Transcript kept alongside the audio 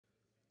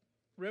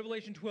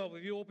Revelation 12.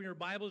 If you open your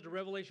Bibles to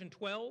Revelation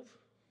 12.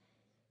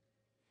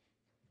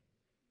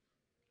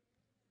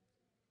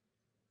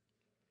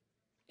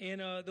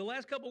 And the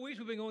last couple of weeks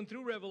we've been going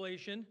through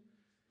Revelation.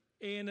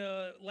 And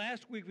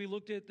last week we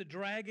looked at the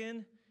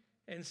dragon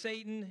and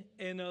Satan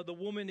and the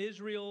woman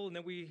Israel. And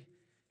then we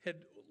had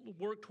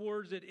worked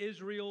towards that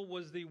Israel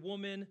was the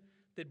woman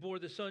that bore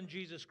the son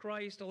Jesus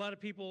Christ. A lot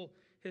of people,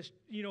 I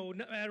don't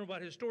know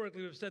about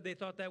historically, have said they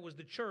thought that was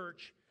the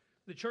church.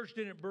 The church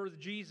didn't birth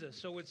Jesus,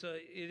 so it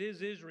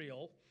is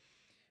Israel.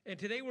 And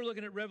today we're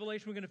looking at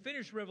Revelation. We're going to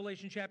finish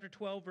Revelation chapter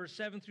 12, verse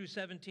 7 through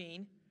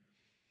 17.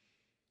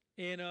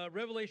 In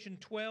Revelation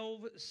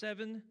 12,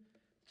 7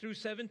 through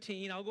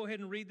 17, I'll go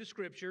ahead and read the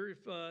scripture.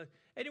 If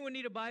anyone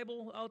need a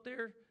Bible out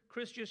there,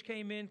 Chris just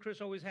came in.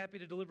 Chris, always happy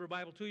to deliver a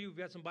Bible to you. We've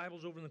got some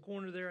Bibles over in the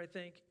corner there, I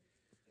think.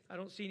 I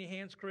don't see any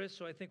hands, Chris,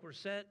 so I think we're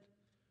set.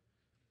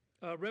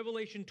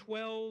 Revelation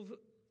 12,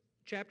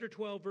 chapter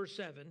 12, verse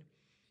 7.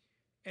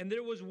 And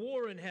there was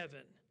war in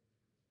heaven,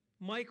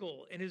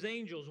 Michael and his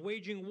angels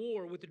waging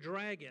war with the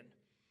dragon.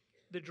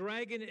 The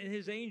dragon and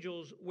his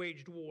angels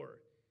waged war.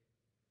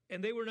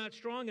 And they were not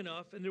strong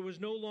enough, and there was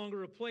no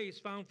longer a place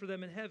found for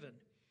them in heaven.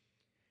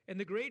 And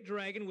the great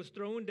dragon was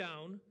thrown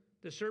down,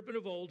 the serpent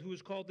of old, who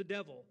is called the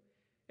devil,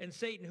 and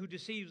Satan, who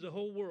deceives the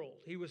whole world.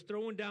 He was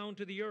thrown down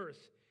to the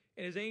earth,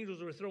 and his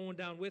angels were thrown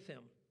down with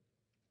him.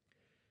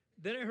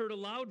 Then I heard a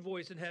loud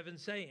voice in heaven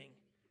saying,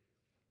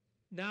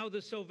 now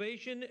the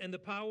salvation and the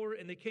power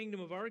and the kingdom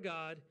of our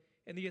God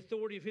and the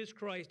authority of his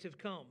Christ have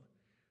come.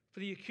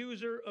 For the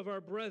accuser of our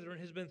brethren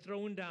has been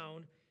thrown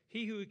down,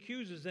 he who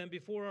accuses them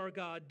before our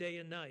God day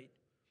and night.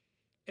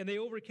 And they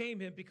overcame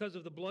him because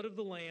of the blood of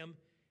the Lamb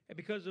and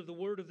because of the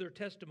word of their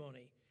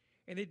testimony.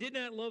 And they did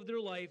not love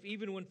their life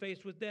even when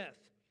faced with death.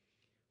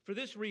 For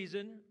this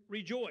reason,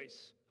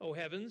 rejoice, O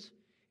heavens,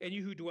 and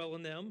you who dwell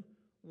in them.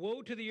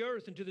 Woe to the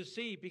earth and to the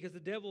sea, because the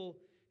devil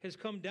has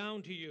come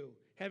down to you,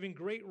 having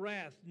great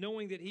wrath,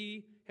 knowing that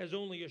he has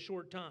only a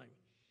short time.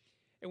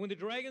 And when the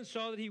dragon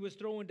saw that he was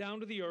thrown down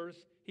to the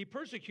earth, he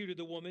persecuted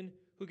the woman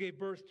who gave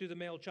birth to the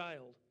male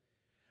child.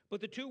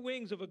 But the two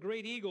wings of a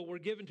great eagle were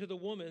given to the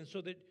woman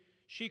so that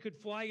she could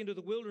fly into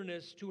the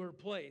wilderness to her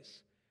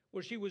place,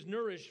 where she was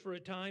nourished for a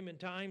time and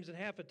times and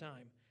half a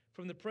time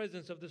from the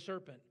presence of the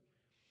serpent.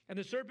 And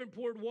the serpent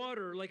poured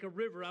water like a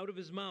river out of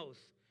his mouth,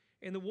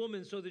 and the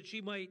woman so that she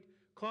might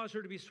cause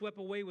her to be swept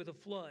away with a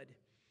flood.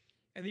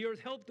 And the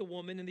earth helped the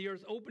woman, and the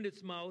earth opened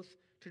its mouth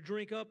to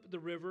drink up the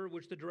river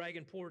which the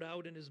dragon poured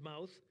out in his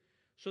mouth.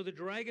 So the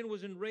dragon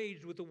was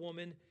enraged with the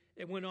woman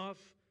and went off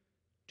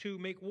to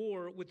make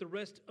war with the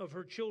rest of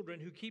her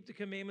children who keep the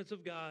commandments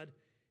of God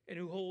and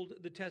who hold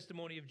the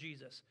testimony of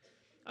Jesus.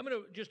 I'm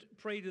going to just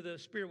pray to the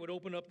Spirit would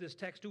open up this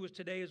text to us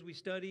today as we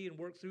study and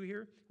work through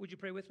here. Would you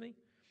pray with me?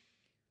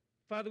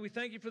 Father, we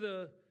thank you for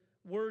the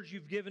words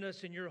you've given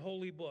us in your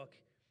holy book.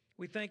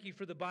 We thank you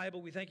for the Bible.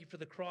 We thank you for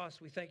the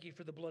cross. We thank you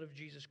for the blood of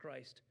Jesus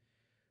Christ.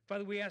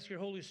 Father, we ask your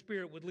Holy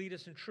Spirit would lead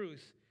us in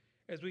truth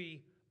as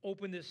we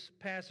open this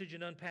passage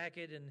and unpack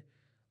it and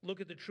look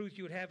at the truth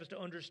you would have us to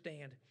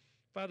understand.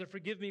 Father,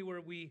 forgive me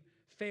where we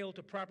fail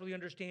to properly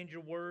understand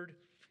your word.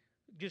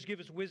 Just give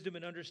us wisdom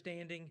and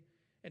understanding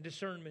and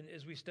discernment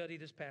as we study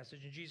this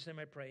passage. In Jesus' name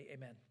I pray,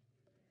 amen.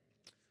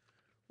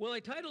 Well,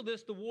 I titled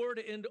this, The War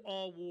to End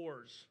All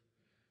Wars.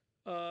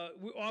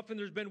 Often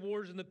there's been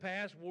wars in the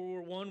past,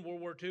 World War I,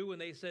 World War II,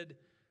 and they said,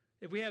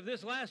 if we have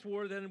this last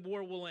war, then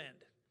war will end.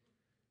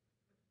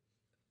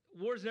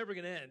 War's never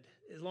going to end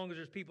as long as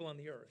there's people on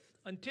the earth,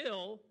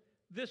 until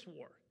this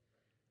war.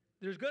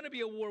 There's going to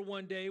be a war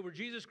one day where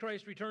Jesus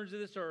Christ returns to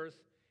this earth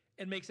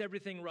and makes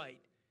everything right.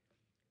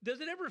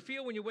 Does it ever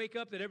feel when you wake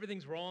up that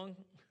everything's wrong?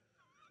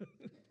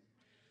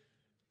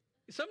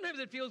 Sometimes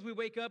it feels we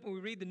wake up and we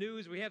read the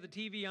news, we have the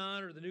TV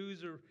on or the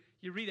news, or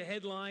you read a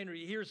headline or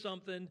you hear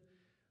something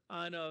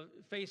on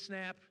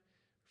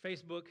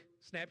Facebook,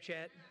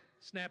 Snapchat,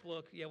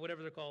 Snaplook, yeah,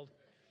 whatever they're called.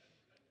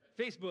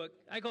 Facebook,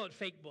 I call it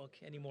fake book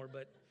anymore,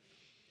 but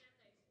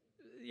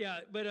yeah,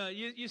 but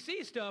you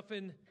see stuff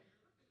and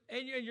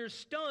you're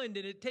stunned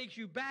and it takes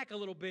you back a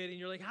little bit and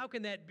you're like, how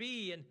can that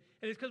be? And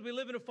it's because we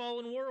live in a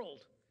fallen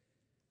world.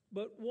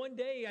 But one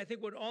day, I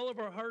think what all of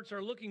our hearts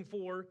are looking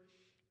for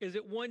is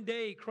that one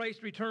day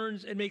Christ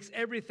returns and makes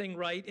everything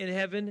right in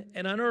heaven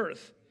and on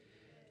earth.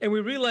 And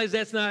we realize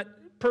that's not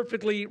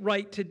perfectly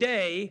right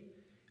today,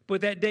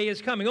 but that day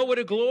is coming. Oh, what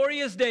a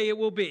glorious day it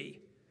will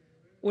be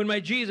when my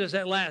Jesus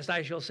at last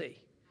I shall see.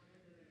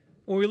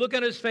 When we look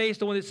on his face,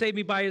 the one that saved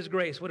me by his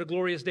grace, what a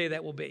glorious day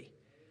that will be.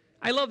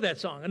 I love that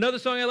song. Another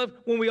song I love,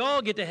 When We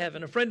All Get to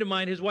Heaven. A friend of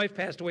mine, his wife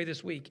passed away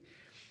this week.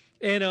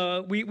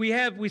 And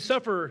we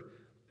suffer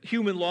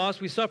human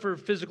loss. We suffer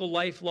physical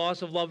life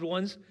loss of loved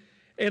ones.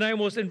 And I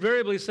almost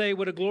invariably say,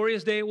 what a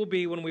glorious day it will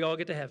be when we all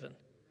get to heaven.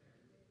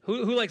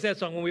 Who likes that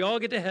song? When we all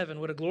get to heaven,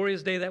 what a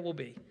glorious day that will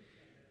be.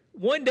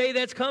 One day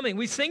that's coming.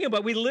 We sing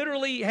about, we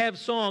literally have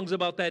songs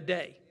about that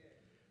day.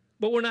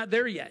 But we're not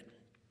there yet.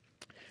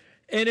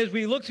 And as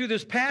we look through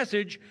this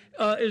passage,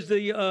 as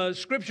the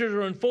scriptures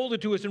are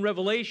unfolded to us in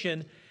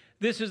Revelation,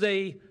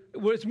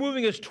 it's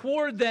moving us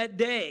toward that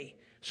day.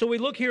 So we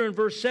look here in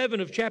verse 7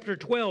 of chapter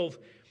 12,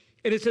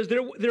 and it says,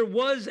 there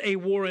was a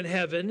war in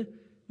heaven,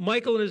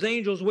 Michael and his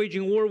angels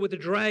waging war with the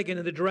dragon,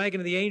 and the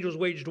dragon and the angels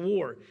waged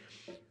war.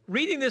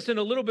 Reading this in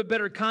a little bit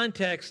better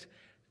context,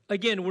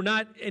 again, we're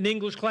not an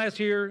English class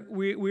here.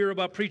 We're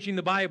about preaching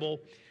the Bible.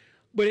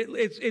 But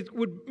it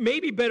would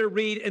maybe better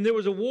read, and there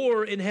was a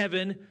war in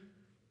heaven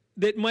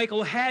that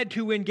Michael had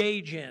to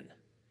engage in.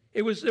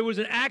 There was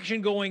an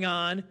action going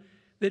on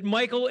that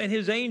Michael and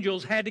his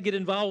angels had to get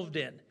involved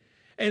in.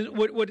 And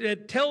what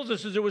it tells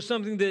us is there was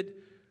something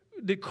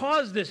that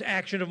caused this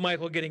action of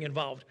Michael getting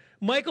involved.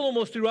 Michael,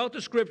 almost throughout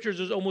the scriptures,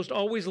 is almost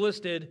always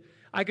listed.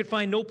 I could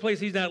find no place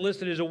he's not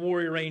listed as a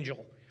warrior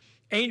angel.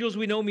 Angels,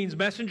 we know, means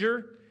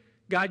messenger.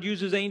 God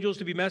uses angels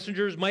to be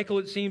messengers. Michael,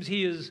 it seems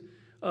he is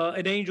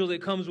an angel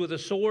that comes with a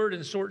sword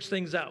and sorts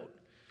things out.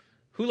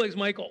 Who likes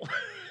Michael?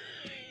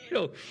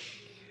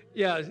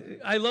 Yeah,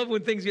 I love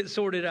when things get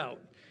sorted out.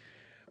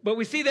 But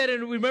we see that,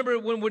 and remember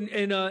when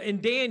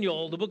in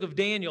Daniel, the book of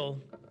Daniel,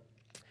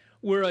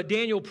 where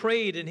Daniel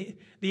prayed, and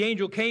the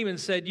angel came and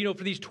said,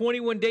 for these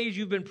 21 days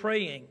you've been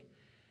praying,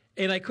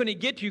 and I couldn't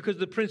get to you because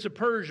of the prince of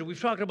Persia.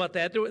 We've talked about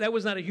that. That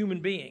was not a human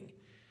being.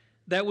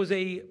 That was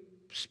a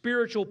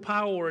spiritual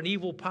power, an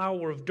evil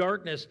power of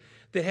darkness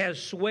that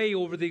has sway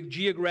over the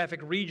geographic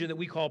region that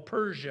we call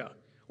Persia,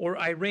 or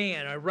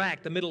Iran,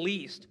 Iraq, the Middle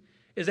East.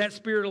 Is that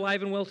spirit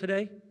alive and well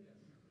today?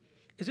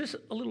 Is this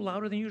a little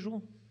louder than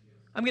usual?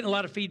 I'm getting a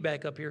lot of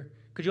feedback up here.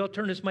 Could you all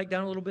turn this mic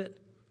down a little bit?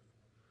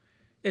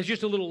 It's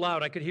just a little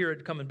loud. I could hear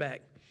it coming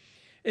back.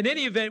 In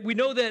any event, we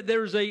know that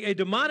there's a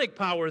demonic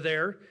power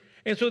there.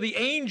 And so the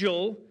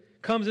angel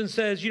comes and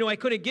says, I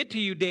couldn't get to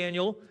you,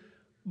 Daniel.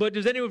 But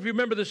does anyone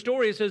remember the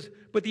story? It says,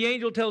 but the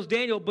angel tells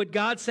Daniel, but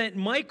God sent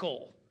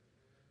Michael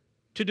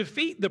to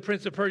defeat the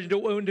prince of Persia,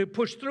 to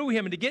push through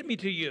him and to get me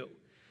to you.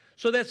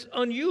 So that's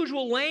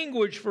unusual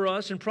language for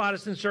us in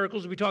Protestant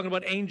circles. We're talking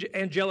about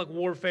angelic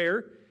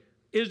warfare.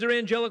 Is there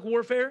angelic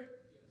warfare?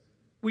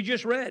 We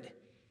just read.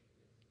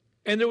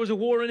 And there was a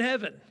war in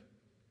heaven.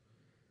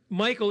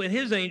 Michael and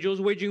his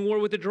angels waging war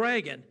with the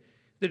dragon.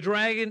 The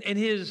dragon and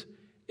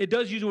it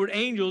does use the word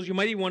angels. You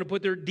might even want to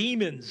put their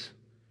demons.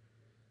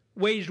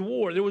 Waged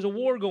war. There was a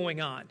war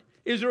going on.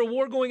 Is there a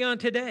war going on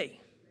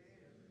today?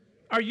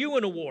 Are you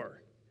in a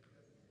war?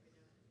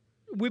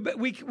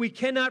 We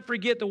cannot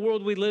forget the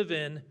world we live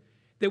in,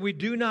 that we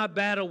do not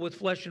battle with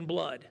flesh and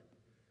blood.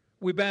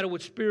 We battle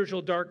with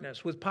spiritual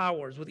darkness, with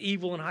powers, with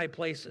evil in high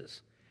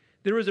places.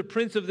 There is a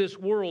prince of this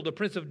world, a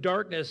prince of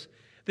darkness,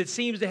 that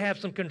seems to have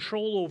some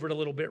control over it a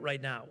little bit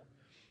right now.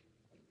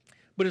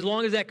 But as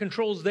long as that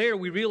control's there,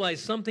 we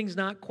realize something's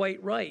not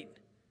quite right.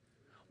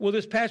 Well,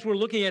 this passage we're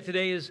looking at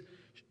today is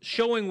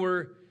showing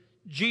where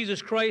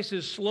Jesus Christ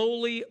is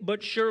slowly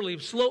but surely,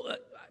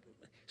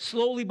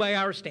 slowly by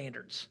our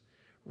standards,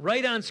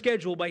 right on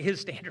schedule by his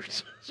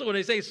standards. So when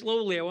I say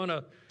slowly, I want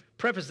to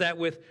preface that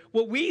with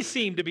what we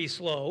seem to be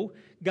slow.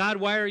 God,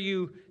 why are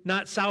you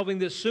not solving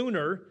this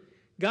sooner?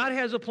 God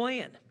has a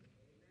plan.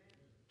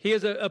 He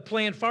has a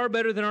plan far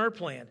better than our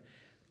plan.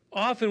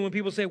 Often when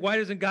people say, why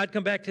doesn't God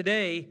come back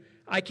today?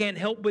 I can't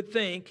help but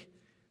think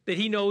that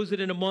he knows that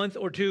in a month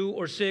or 2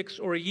 or 6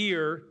 or a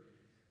year,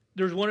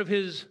 there's one of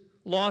his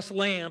lost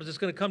lambs that's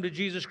going to come to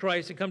Jesus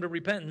Christ and come to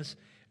repentance,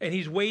 and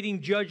he's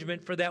waiting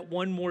judgment for that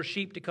one more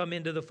sheep to come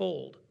into the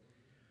fold.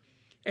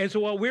 And so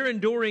while we're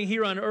enduring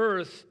here on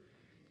earth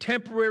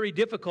temporary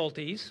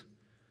difficulties,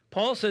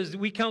 Paul says that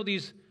we count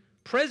these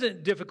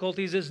present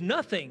difficulties as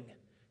nothing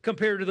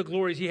compared to the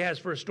glories he has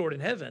for us stored in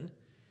heaven.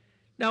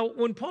 Now,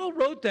 when Paul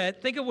wrote that,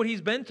 think of what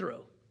he's been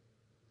through.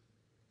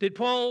 Did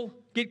Paul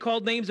get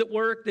called names at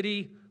work? Did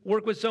he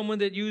work with someone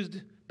that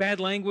used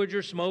bad language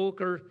or smoke?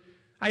 Or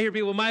I hear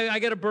people, I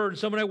got a burden,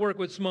 someone I work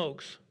with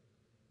smokes.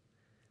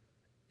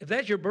 If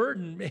that's your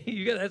burden,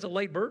 that's a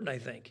light burden, I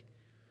think.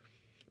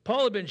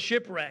 Paul had been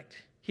shipwrecked.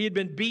 He had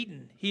been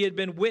beaten. He had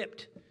been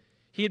whipped.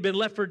 He had been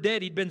left for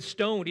dead. He'd been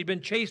stoned. He'd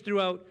been chased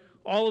throughout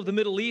all of the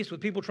Middle East with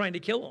people trying to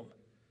kill him.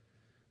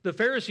 The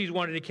Pharisees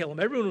wanted to kill him.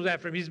 Everyone was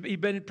after him.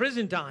 He'd been in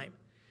prison time.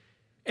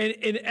 And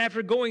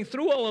after going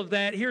through all of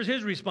that, here's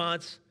his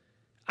response.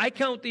 I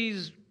count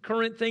these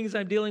current things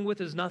I'm dealing with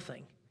as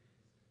nothing.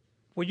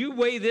 When you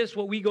weigh this,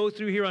 what we go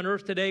through here on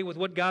earth today with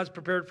what God's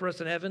prepared for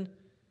us in heaven,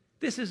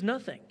 this is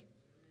nothing.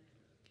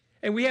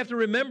 And we have to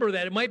remember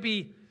that. It might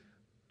be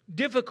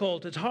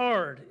difficult. It's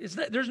hard.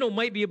 There's no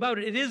might be about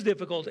it. It is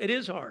difficult. It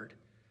is hard.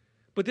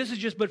 But this is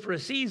just but for a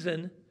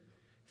season.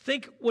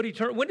 Think when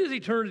does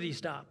eternity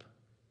stop?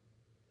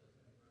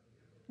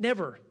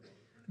 Never.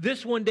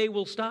 This one day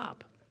will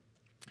stop.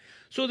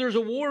 So there's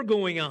a war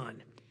going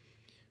on.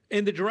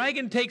 And the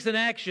dragon takes an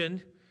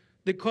action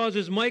that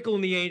causes Michael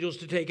and the angels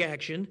to take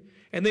action.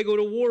 And they go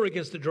to war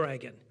against the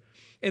dragon.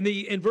 And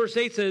in verse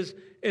 8 says,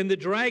 and the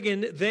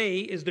dragon,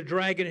 is the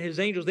dragon and his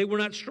angels, they were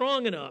not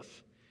strong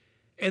enough.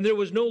 And there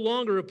was no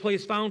longer a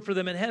place found for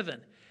them in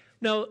heaven.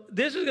 Now,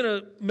 this is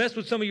going to mess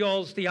with some of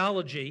y'all's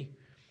theology.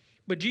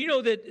 But do you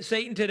know that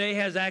Satan today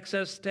has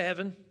access to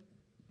heaven?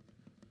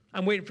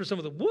 I'm waiting for some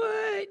of the,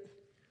 what?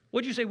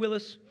 What'd you say,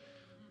 Willis?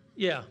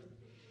 Yeah.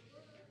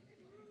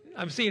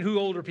 I'm seeing who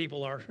older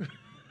people are.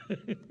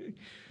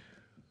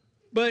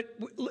 But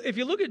if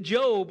you look at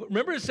Job,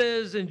 remember it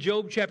says in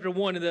Job chapter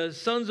 1, the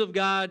sons of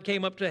God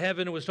came up to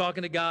heaven and was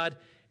talking to God,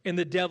 and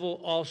the devil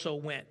also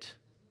went.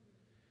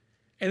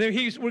 And then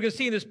we're going to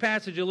see in this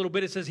passage a little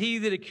bit, it says, he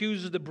that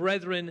accuses the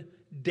brethren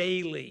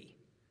daily.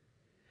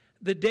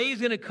 The day is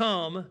going to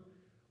come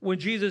when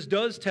Jesus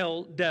does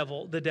tell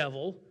the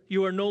devil,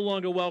 you are no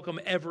longer welcome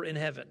ever in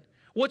heaven.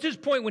 What's his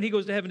point when he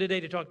goes to heaven today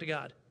to talk to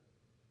God?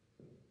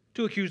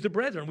 To accuse the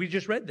brethren. We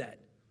just read that.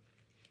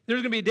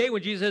 There's going to be a day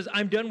when Jesus says,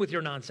 I'm done with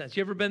your nonsense.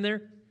 You ever been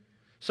there?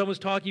 Someone's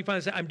talking, you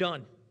finally say, I'm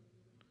done.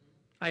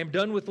 I am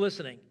done with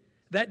listening.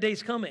 That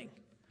day's coming.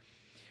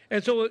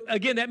 And so,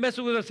 again, that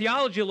messes with our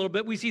theology a little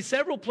bit. We see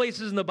several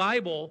places in the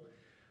Bible,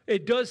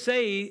 it does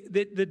say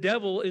that the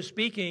devil is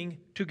speaking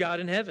to God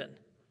in heaven.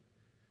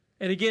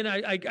 And again,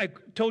 I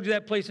told you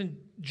that place in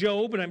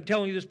Job, and I'm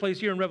telling you this place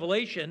here in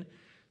Revelation.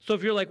 So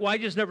if you're like, well, I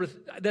just never,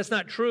 that's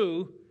not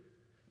true.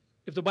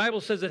 If the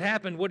Bible says it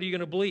happened, what are you going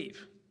to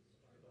believe?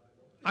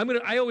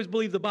 I always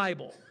believe the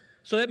Bible.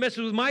 So that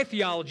messes with my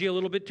theology a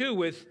little bit too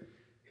with,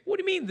 what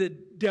do you mean the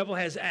devil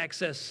has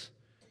access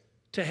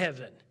to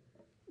heaven?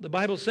 The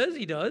Bible says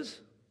he does.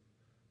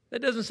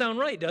 That doesn't sound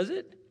right, does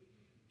it?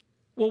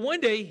 Well, one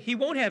day he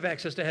won't have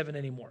access to heaven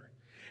anymore.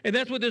 And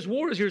that's what this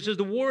war is here. It says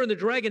the war and the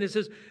dragon, it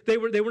says they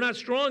were not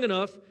strong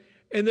enough,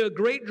 and the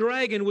great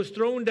dragon was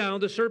thrown down,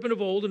 the serpent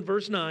of old in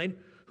verse 9,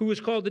 who was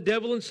called the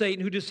devil and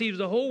Satan, who deceives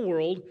the whole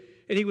world,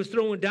 and he was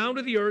thrown down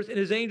to the earth, and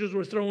his angels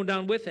were thrown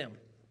down with him.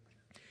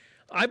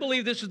 I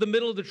believe this is the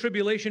middle of the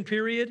tribulation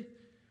period,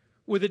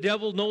 where the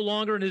devil no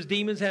longer and his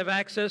demons have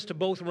access to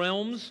both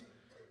realms.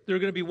 They're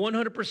going to be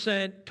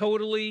 100%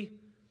 totally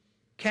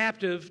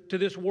captive to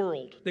this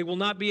world. They will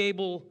not be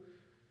able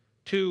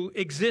to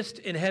exist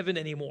in heaven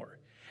anymore.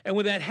 And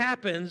when that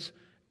happens,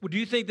 do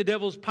you think the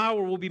devil's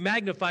power will be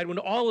magnified when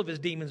all of his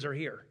demons are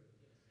here?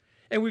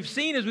 And we've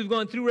seen as we've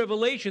gone through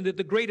Revelation that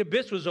the great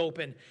abyss was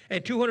open,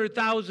 and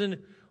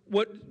 200,000,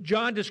 what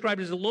John described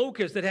as a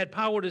locust that had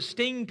power to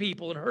sting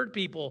people and hurt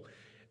people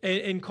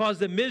and cause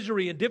them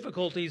misery and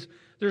difficulties,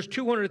 there's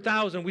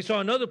 200,000. We saw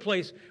another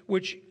place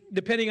which,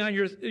 depending on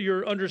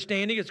your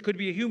understanding, it could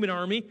be a human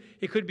army,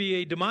 it could be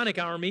a demonic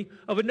army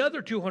of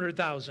another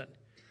 200,000.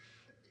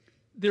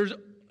 There's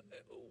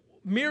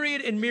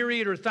myriad and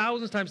myriad, or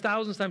thousands times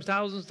thousands times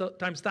thousands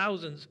times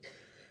thousands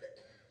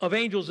of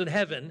angels in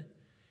heaven.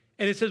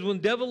 And it says when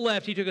the devil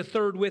left, he took a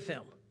third with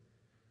him.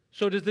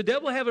 So does the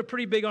devil have a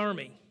pretty big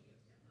army?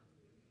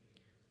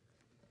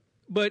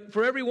 But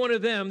for every one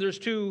of them, there's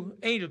two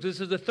angels.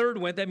 This is the third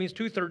went. That means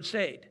 2/3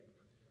 stayed.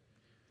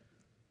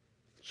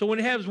 So when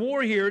it has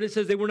war here, it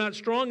says they were not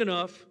strong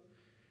enough,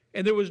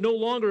 and there was no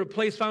longer a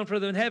place found for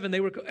them in heaven. They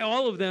were,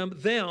 all of them,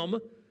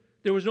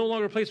 there was no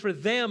longer a place for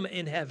them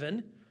in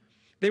heaven.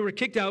 They were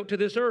kicked out to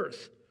this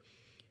earth.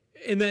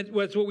 And that's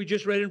what we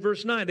just read in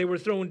verse 9. They were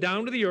thrown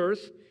down to the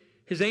earth.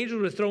 His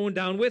angels were thrown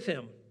down with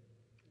him.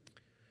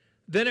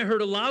 Then I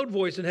heard a loud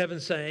voice in heaven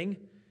saying,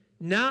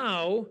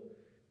 now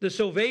the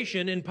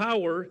salvation and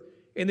power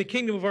and the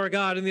kingdom of our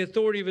God and the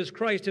authority of his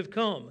Christ have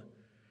come.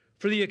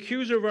 For the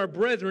accuser of our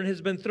brethren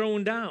has been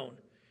thrown down,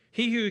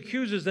 he who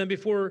accuses them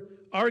before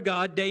our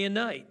God day and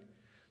night.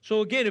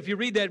 So again, if you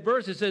read that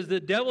verse, it says the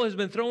devil has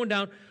been thrown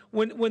down.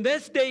 When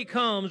this day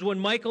comes, when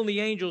Michael and the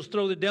angels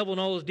throw the devil and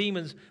all his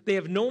demons, they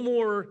have no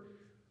more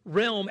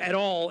realm at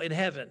all in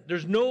heaven.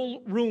 There's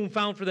no room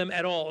found for them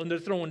at all, and they're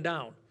thrown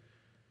down.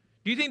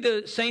 Do you think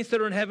the saints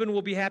that are in heaven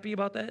will be happy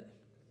about that?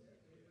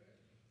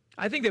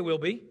 I think they will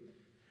be.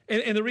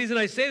 And the reason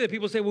I say that,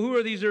 people say, well, who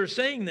are these that are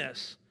saying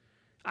this?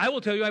 I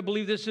will tell you, I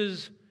believe this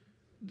is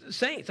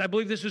saints. I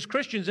believe this is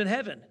Christians in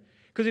heaven.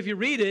 Because if you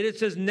read it, it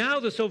says,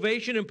 now the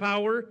salvation and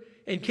power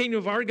and kingdom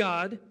of our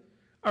God.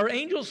 Are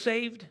angels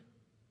saved?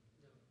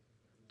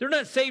 They're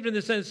not saved in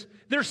the sense,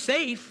 they're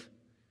safe,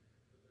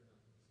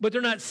 but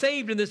they're not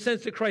saved in the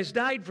sense that Christ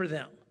died for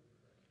them.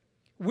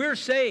 We're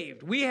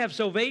saved. We have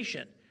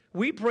salvation.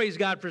 We praise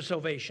God for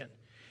salvation.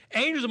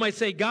 Angels might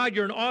say, God,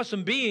 you're an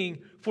awesome being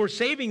for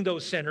saving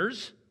those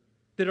sinners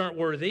that aren't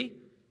worthy.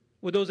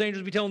 Would those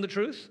angels be telling the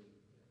truth?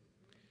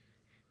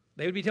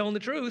 They would be telling the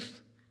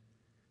truth.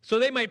 So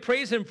they might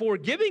praise him for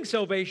giving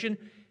salvation.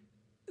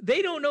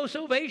 They don't know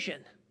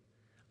salvation.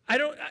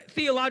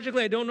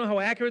 Theologically, I don't know how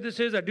accurate this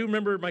is. I do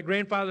remember my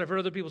grandfather, I've heard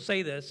other people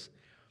say this.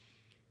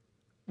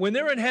 When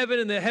they're in heaven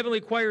and the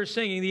heavenly choir is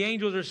singing, the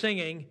angels are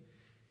singing,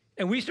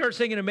 and we start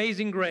singing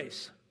Amazing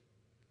Grace.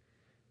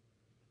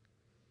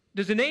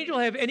 Does an angel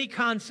have any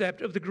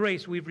concept of the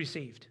grace we've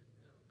received?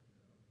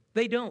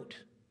 They don't.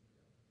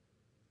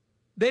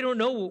 They don't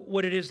know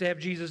what it is to have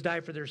Jesus die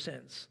for their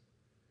sins.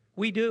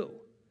 We do.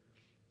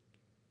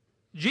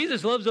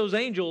 Jesus loves those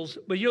angels,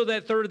 but you know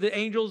that third of the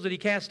angels that he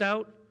cast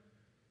out?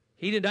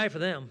 He didn't die for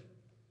them.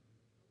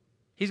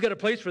 He's got a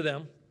place for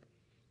them,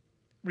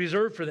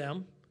 reserved for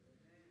them.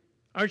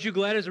 Aren't you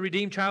glad as a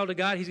redeemed child of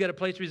God, he's got a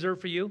place reserved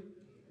for you?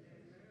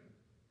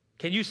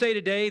 Can you say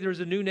today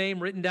there's a new name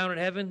written down in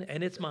heaven,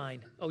 and it's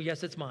mine? Oh,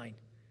 yes, it's mine.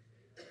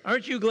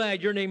 Aren't you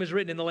glad your name is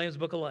written in the Lamb's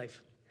Book of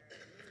Life?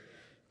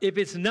 If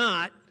it's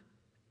not,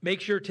 make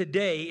sure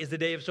today is the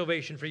day of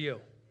salvation for you.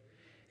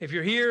 If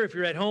you're here, if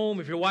you're at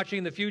home, if you're watching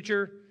in the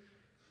future,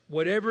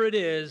 whatever it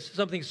is,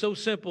 something so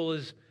simple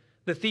as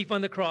the thief on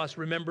the cross,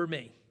 remember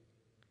me.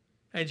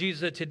 And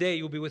Jesus said, today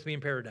you'll be with me in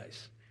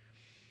paradise.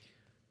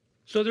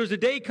 So there's a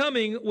day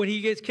coming when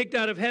he gets kicked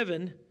out of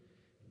heaven,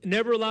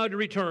 never allowed to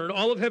return.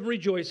 All of heaven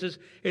rejoices.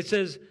 It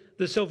says,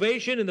 the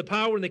salvation and the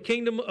power and the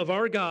kingdom of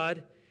our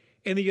God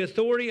and the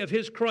authority of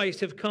his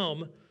Christ have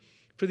come.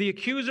 For the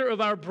accuser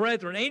of our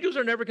brethren. Angels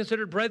are never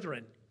considered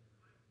brethren.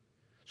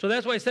 So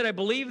that's why I said I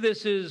believe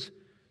this is,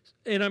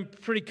 and I'm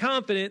pretty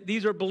confident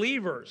these are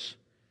believers.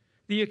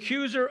 The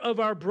accuser of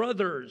our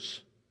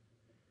brothers.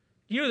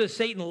 You know that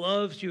Satan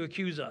loves to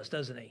accuse us,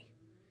 doesn't he?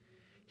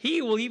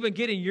 He will even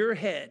get in your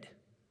head.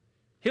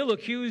 He'll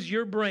accuse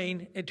your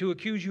brain and to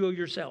accuse you of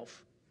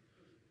yourself.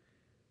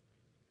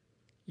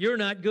 You're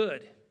not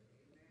good.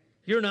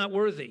 You're not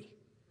worthy.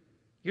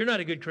 You're not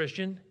a good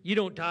Christian. You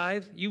don't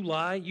tithe. You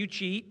lie. You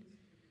cheat.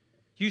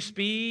 You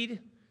speed.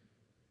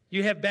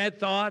 You have bad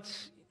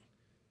thoughts.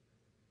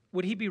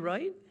 Would he be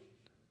right?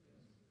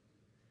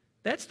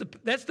 That's the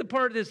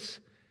part that's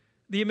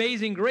the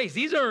amazing grace.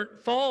 These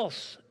aren't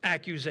false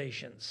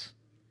accusations.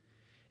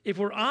 If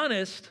we're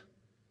honest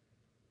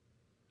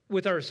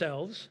with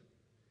ourselves,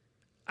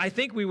 I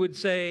think we would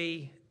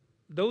say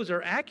those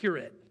are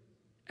accurate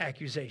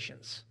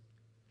accusations.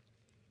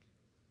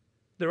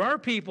 There are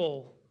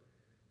people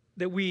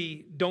that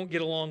we don't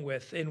get along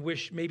with and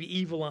wish maybe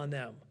evil on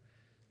them.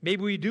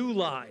 Maybe we do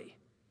lie.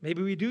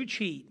 Maybe we do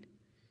cheat.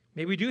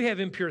 Maybe we do have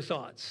impure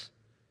thoughts.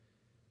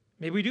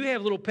 Maybe we do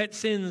have little pet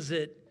sins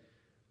that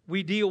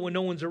we do when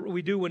no one's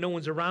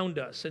around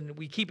us, and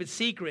we keep it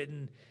secret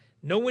and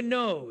no one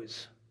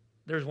knows.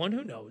 There's one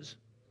who knows.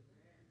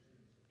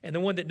 And the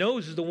one that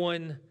knows is the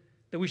one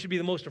that we should be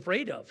the most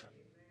afraid of.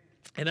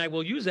 And I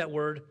will use that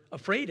word,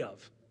 afraid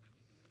of.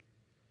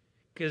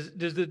 Because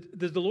does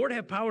the Lord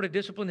have power to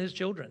discipline his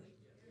children?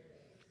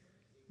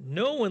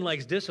 No one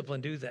likes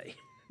discipline, do they?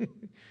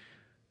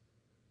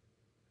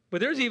 But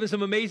there's even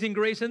some amazing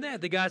grace in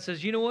that. The God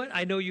says, you know what?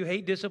 I know you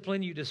hate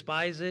discipline. You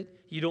despise it.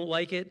 You don't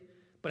like it.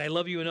 But I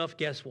love you enough.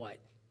 Guess what?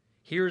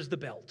 Here's the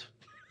belt.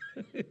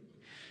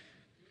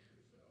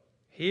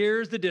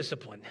 Here's the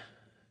discipline.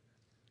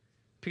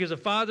 Because a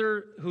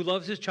father who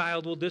loves his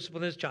child will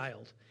discipline his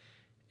child.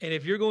 And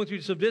if you're going through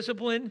some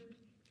discipline,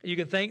 you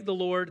can thank the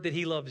Lord that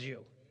he loves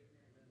you.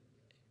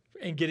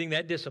 And getting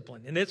that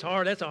discipline. And it's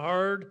hard. That's a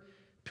hard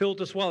pill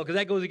to swallow. Because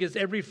that goes against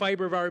every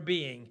fiber of our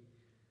being.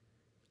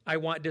 I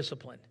want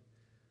discipline.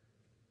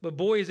 But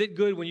boy, is it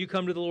good when you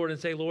come to the Lord and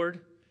say,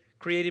 Lord,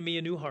 create in me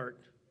a new heart.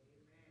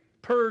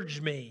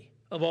 Purge me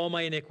of all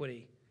my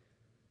iniquity.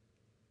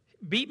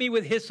 Beat me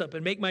with hyssop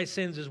and make my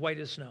sins as white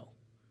as snow.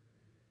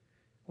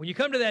 When you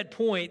come to that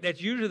point,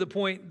 that's usually the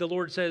point the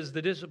Lord says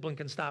the discipline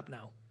can stop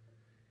now.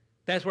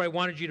 That's where I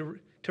wanted you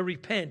to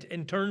repent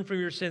and turn from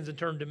your sins and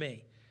turn to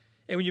me.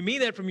 And when you mean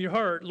that from your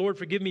heart, Lord,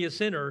 forgive me a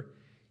sinner,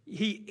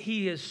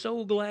 he is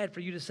so glad for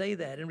you to say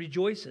that and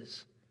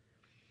rejoices.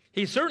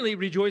 He certainly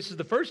rejoices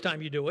the first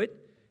time you do it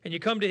and you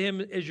come to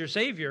him as your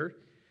Savior.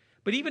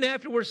 But even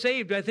after we're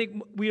saved, I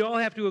think we all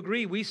have to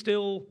agree we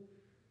still,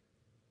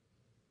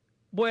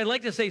 boy, I'd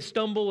like to say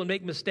stumble and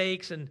make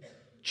mistakes and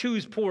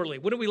choose poorly.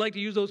 Wouldn't we like to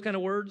use those kind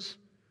of words?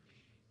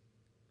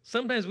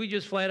 Sometimes we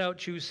just flat out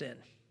choose sin.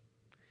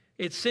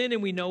 It's sin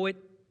and we know it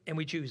and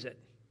we choose it.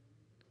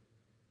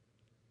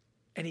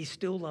 And he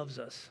still loves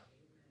us.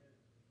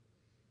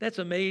 That's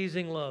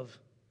amazing love,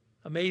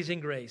 amazing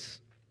grace.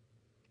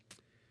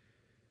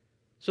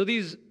 So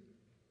these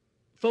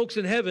folks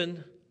in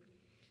heaven,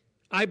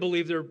 I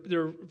believe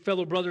they're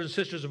fellow brothers and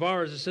sisters of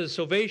ours. It says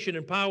salvation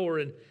and power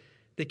and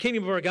the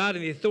kingdom of our God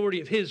and the authority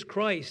of his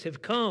Christ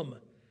have come.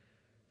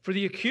 For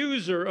the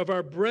accuser of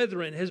our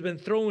brethren has been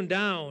thrown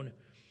down,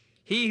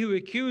 he who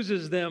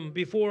accuses them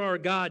before our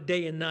God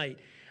day and night.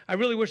 I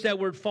really wish that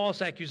word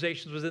false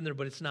accusations was in there,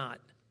 but it's not.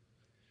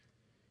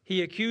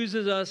 He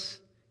accuses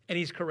us, and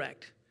he's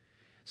correct.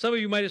 Some of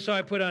you might have saw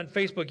I put on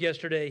Facebook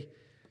yesterday,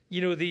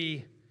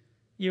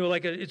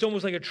 it's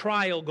almost like a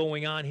trial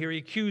going on here. He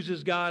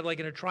accuses God like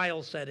in a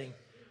trial setting.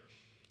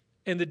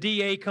 And the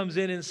DA comes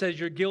in and says,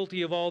 you're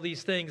guilty of all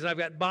these things. And I've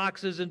got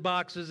boxes and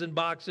boxes and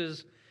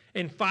boxes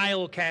and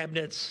file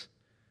cabinets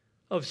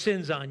of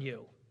sins on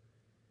you.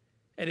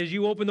 And as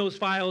you open those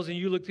files and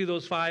you look through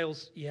those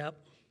files, yep,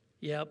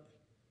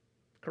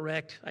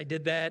 correct. I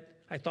did that.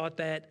 I thought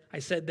that. I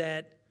said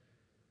that.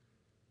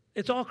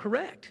 It's all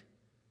correct.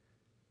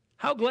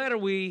 How glad are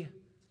we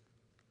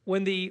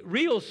when the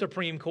real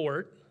Supreme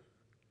Court,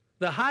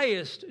 the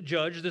highest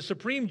judge, the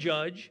supreme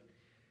judge,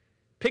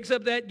 picks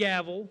up that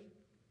gavel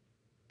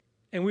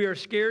and we are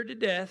scared to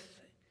death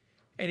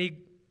and he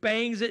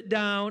bangs it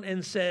down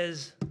and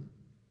says,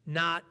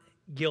 not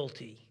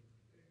guilty.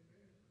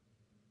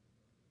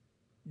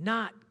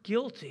 Not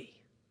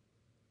guilty.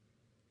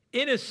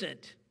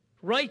 Innocent,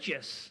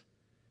 righteous,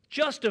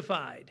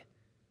 justified.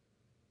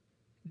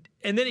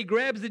 And then he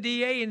grabs the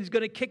DA and he's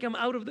going to kick him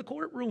out of the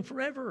courtroom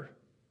forever.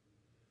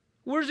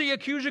 Where's the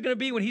accuser going to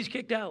be when he's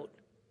kicked out?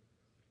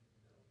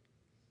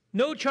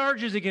 No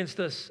charges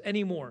against us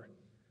anymore.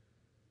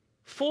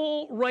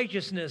 full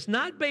righteousness,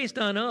 not based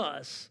on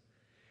us,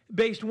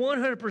 based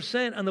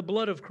 100% on the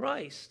blood of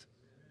Christ.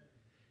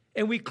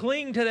 And we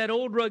cling to that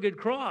old rugged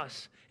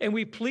cross, and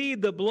we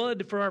plead the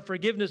blood for our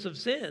forgiveness of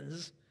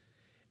sins,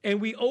 and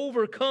we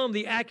overcome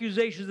the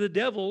accusations of the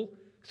devil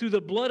through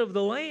the blood of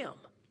the Lamb,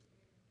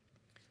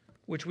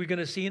 which we're going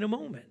to see in a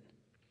moment.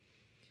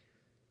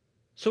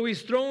 So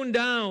he's thrown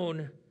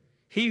down,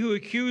 he who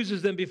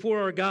accuses them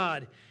before our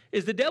God.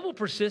 Is the devil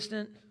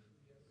persistent?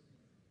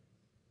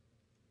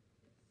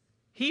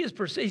 He is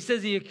persistent. He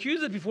says he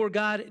accuses before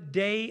God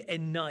day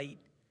and night.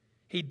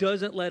 He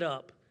doesn't let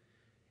up.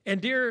 And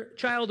dear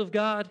child of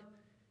God,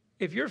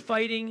 if you're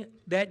fighting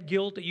that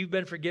guilt that you've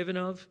been forgiven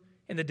of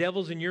and the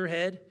devil's in your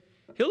head,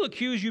 he'll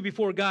accuse you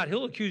before God.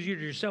 He'll accuse you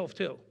to yourself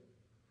too.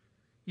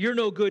 You're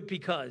no good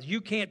because. You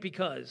can't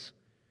because.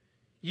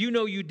 You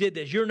know you did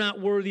this. You're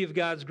not worthy of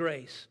God's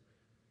grace.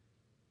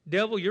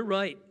 Devil, you're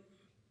right.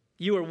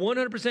 You are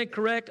 100%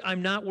 correct.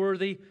 I'm not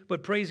worthy,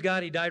 but praise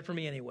God, he died for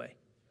me anyway.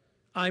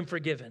 I'm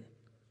forgiven.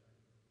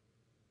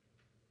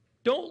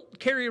 Don't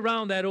carry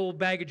around that old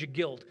baggage of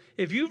guilt.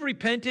 If you've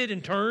repented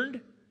and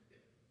turned,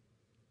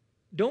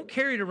 don't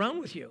carry it around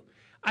with you.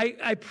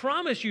 I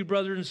promise you,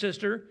 brother and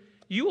sister,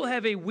 you will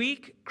have a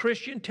weak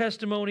Christian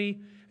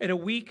testimony and a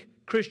weak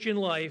Christian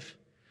life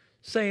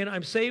saying,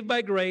 I'm saved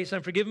by grace,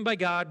 I'm forgiven by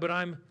God, but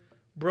I'm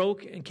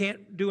broke and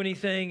can't do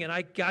anything,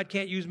 and God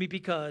can't use me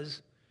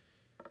because.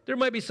 There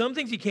might be some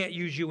things he can't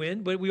use you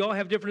in, but we all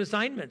have different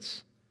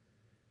assignments.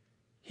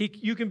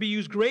 You can be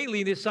used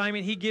greatly in the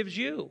assignment he gives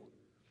you.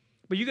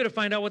 But you got to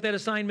find out what that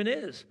assignment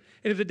is.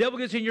 And if the devil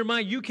gets in your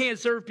mind, you can't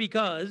serve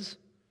because,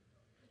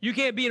 you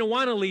can't be an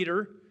Awana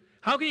leader,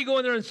 how can you go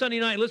in there on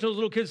Sunday night and listen to those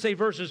little kids say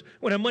verses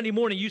when on Monday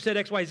morning you said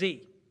XYZ?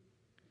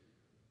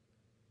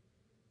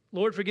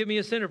 Lord, forgive me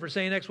a sinner for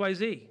saying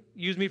XYZ.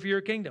 Use me for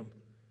your kingdom.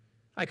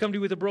 I come to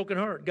you with a broken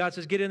heart. God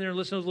says, get in there and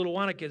listen to those little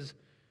Awana kids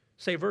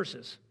say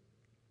verses.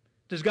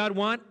 Does God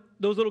want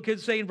those little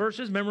kids saying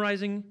verses,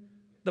 memorizing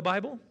the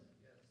Bible?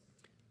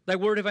 Thy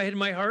word have I hid in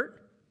my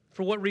heart.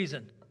 For what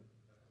reason?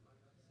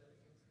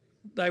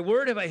 Thy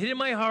word have I hid in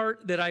my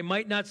heart that I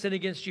might not sin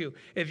against you.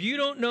 If you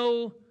don't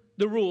know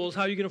the rules,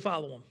 how are you going to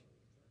follow them?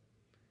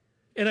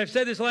 And I've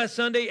said this last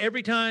Sunday,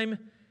 every time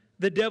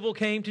the devil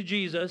came to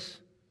Jesus,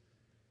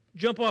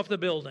 jump off the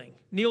building,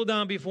 kneel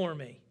down before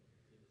me,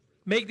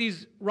 make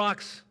these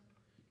rocks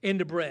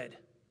into bread.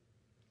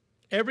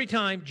 Every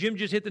time, Jim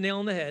just hit the nail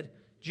on the head.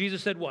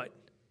 Jesus said what?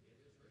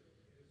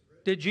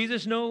 Did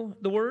Jesus know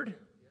the word?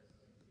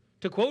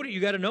 To quote it, you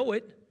got to know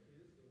it.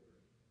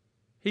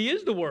 He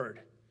is the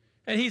word.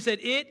 And he said,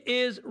 it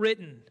is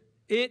written.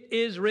 It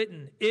is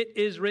written. It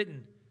is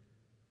written.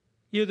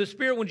 You know, the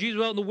Spirit, when Jesus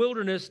was out in the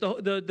wilderness,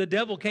 the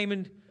devil came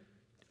and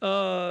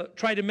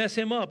tried to mess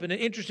him up. And an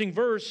interesting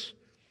verse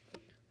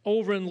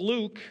over in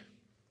Luke,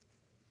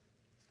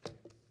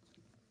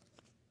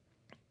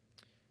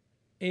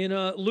 in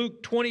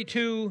Luke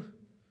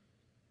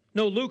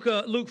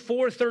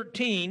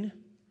 4:13.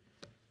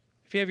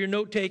 If you have your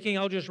note-taking,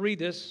 I'll just read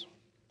this.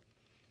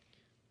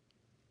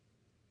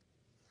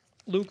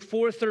 Luke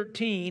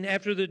 4:13,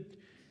 after the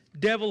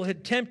devil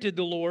had tempted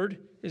the Lord,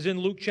 is in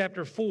Luke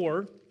chapter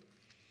 4.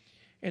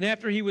 And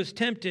after he was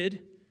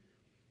tempted,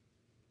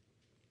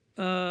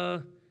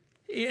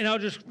 and I'll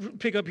just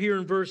pick up here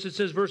in verse, it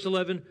says verse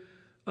 11,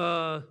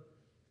 verse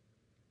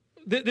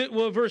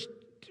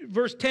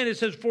 10 it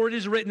says, for it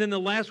is written, in the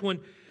last one,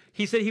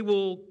 he said he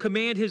will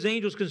command his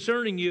angels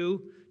concerning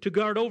you to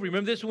guard over you.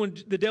 Remember this one,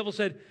 the devil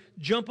said,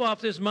 jump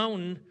off this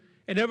mountain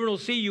and everyone will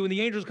see you, and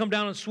the angels come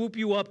down and swoop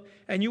you up,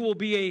 and you will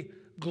be a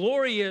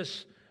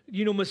glorious,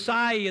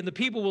 Messiah, and the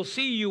people will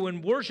see you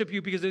and worship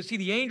you because they see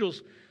the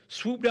angels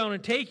swoop down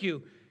and take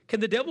you. Can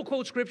the devil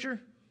quote Scripture?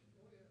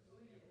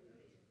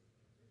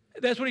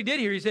 That's what he did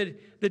here. He said,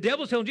 the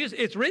devil's telling Jesus,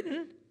 it's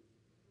written.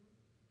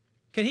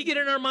 Can he get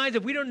in our minds?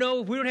 If we don't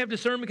know, if we don't have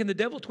discernment, can the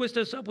devil twist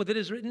us up with it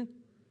is written?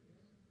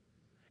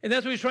 And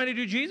that's what he's trying to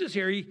do Jesus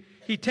here.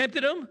 He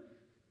tempted him.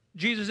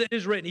 Jesus said, it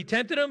is written. He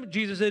tempted him.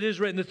 Jesus said, it is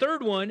written. The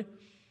third one,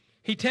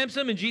 he tempts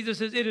him, and Jesus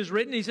says, it is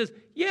written. He says,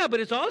 yeah, but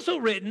it's also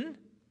written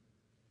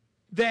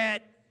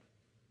that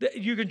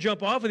you can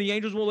jump off, and the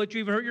angels won't let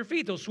you even hurt your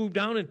feet. They'll swoop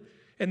down,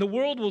 and the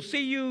world will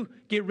see you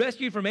get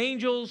rescued from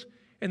angels,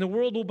 and the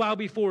world will bow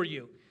before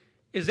you.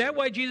 Is that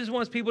why Jesus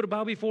wants people to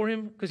bow before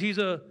him? Because he's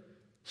a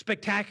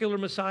spectacular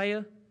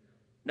Messiah?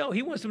 No,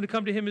 he wants them to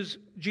come to him as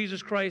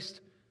Jesus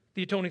Christ,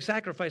 the atoning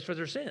sacrifice for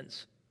their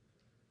sins.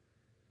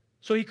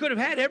 So he could have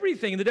had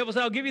everything. And the devil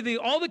said, I'll give you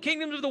all the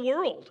kingdoms of the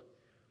world.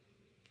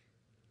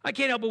 I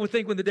can't help but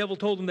think when the devil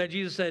told him that,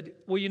 Jesus said,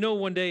 well,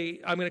 one day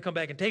I'm going to come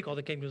back and take all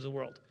the kingdoms of the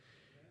world.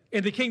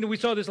 And the kingdom, we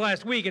saw this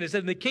last week, and it said,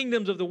 and the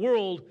kingdoms of the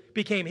world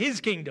became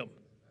his kingdom.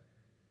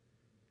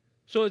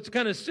 So it's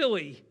kind of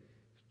silly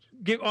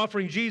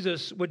offering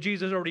Jesus what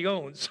Jesus already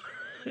owns.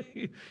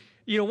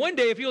 One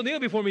day if you'll kneel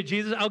before me,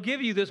 Jesus, I'll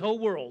give you this whole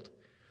world.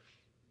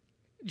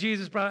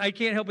 Jesus, probably, I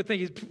can't help but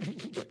think,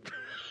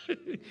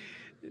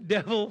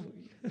 devil,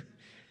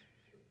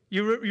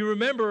 you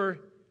remember,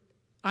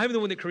 I'm the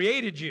one that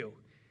created you.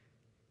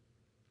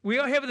 We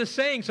all have this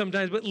saying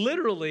sometimes, but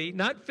literally,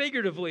 not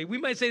figuratively. We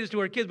might say this to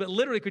our kids, but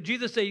literally, could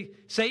Jesus say,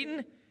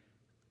 Satan,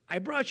 I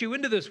brought you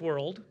into this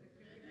world.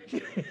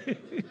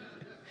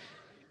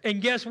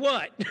 And guess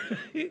what?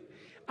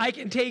 I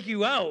can take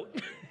you out.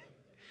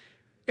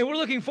 And we're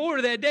looking forward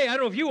to that day. I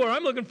don't know if you are.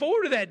 I'm looking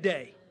forward to that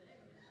day.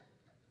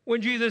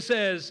 When Jesus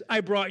says,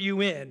 I brought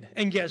you in.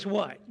 And guess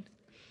what?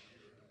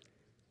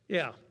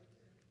 Yeah.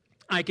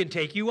 I can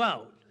take you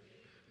out.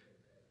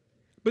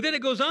 But then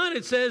it goes on.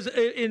 It says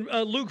in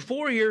Luke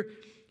 4 here,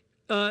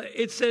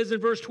 it says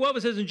in verse 12,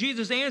 it says, and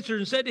Jesus answered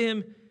and said to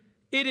him,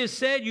 it is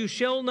said, you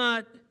shall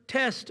not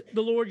test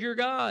the Lord your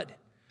God.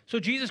 So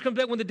Jesus comes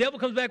back, when the devil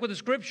comes back with the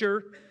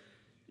scripture,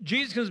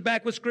 Jesus comes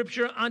back with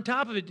scripture on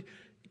top of it.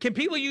 Can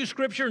people use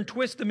scripture and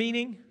twist the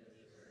meaning?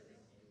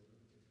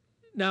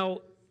 Now,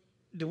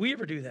 do we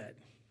ever do that?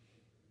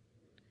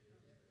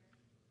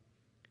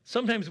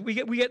 Sometimes we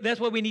get, that's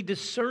why we need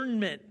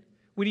discernment.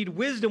 We need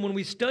wisdom when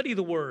we study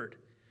the word.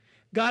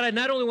 God, I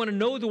not only want to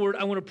know the word,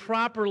 I want to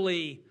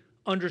properly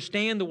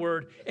understand the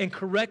word and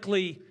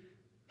correctly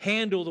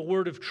handle the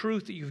word of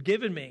truth that you've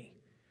given me.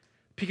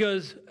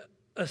 Because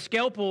a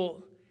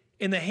scalpel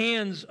in the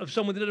hands of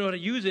someone that doesn't know how to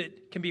use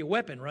it can be a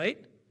weapon,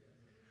 right?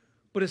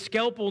 But a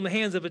scalpel in the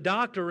hands of a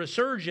doctor or a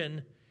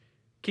surgeon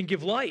can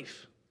give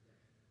life.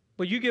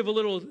 But you give a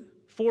little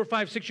 4,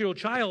 5, 6-year-old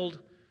child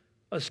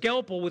a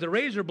scalpel with a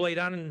razor blade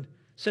on and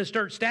says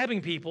start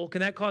stabbing people,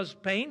 can that cause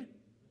pain?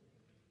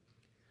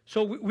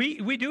 So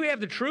we do have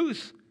the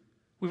truth.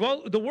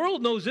 The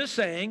world knows this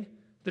saying,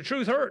 the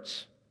truth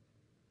hurts.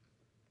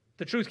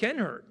 The truth can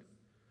hurt.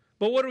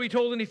 But what are we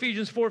told in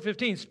Ephesians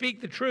 4:15?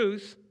 Speak the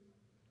truth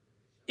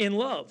in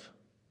love.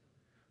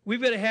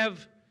 We've got to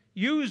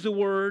use the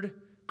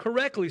word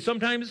correctly.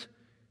 Sometimes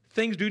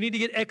things do need to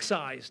get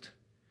excised.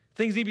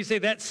 Things need to be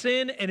said, that's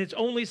sin, and it's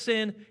only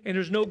sin, and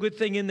there's no good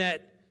thing in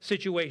that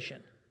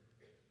situation.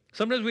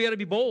 Sometimes we got to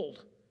be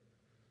bold.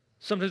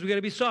 Sometimes we got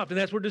to be soft, and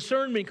that's where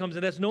discernment comes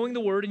in. That's knowing the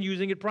word and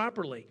using it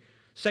properly.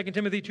 2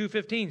 Timothy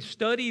 2:15,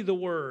 study the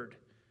word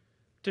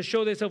to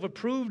show thyself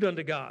approved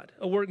unto God,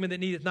 a workman that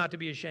needeth not to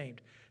be ashamed,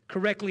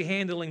 correctly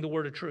handling the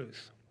word of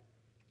truth.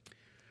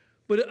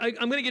 But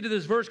I'm going to get to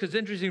this verse because it's an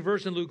interesting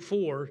verse in Luke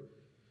 4.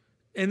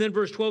 And then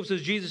verse 12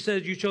 says, Jesus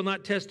says, you shall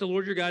not test the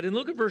Lord your God. And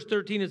look at verse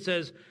 13. It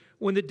says,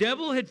 when the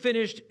devil had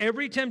finished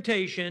every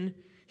temptation,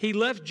 he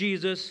left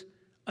Jesus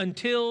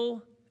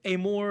until a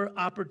more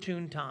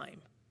opportune time.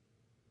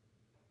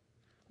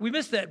 We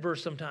miss that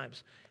verse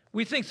sometimes.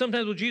 We think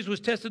sometimes, well, Jesus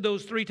was tested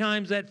those 3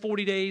 times, that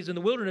 40 days in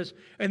the wilderness,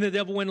 and the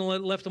devil went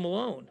and left him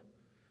alone.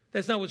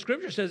 That's not what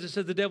Scripture says. It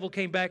says the devil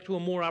came back to a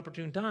more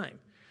opportune time.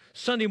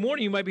 Sunday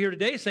morning, you might be here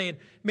today saying,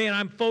 man,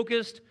 I'm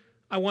focused.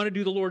 I want to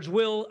do the Lord's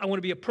will. I want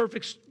to be a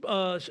perfect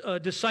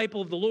disciple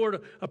of the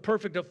Lord, a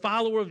perfect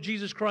follower of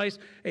Jesus Christ,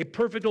 a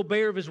perfect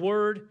obeyer of his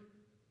word.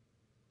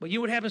 But you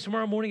know what happens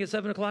tomorrow morning at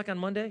 7 o'clock on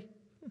Monday?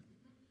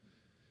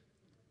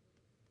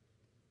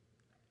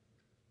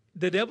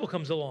 The devil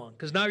comes along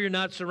because now you're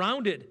not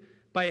surrounded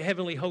by a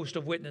heavenly host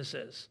of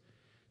witnesses.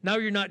 Now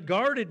you're not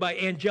guarded by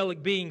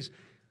angelic beings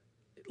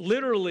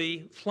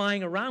literally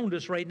flying around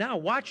us right now,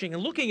 watching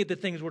and looking at the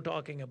things we're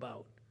talking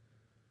about.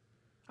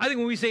 I think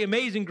when we say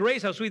amazing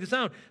grace, how sweet the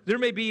sound, there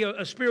may be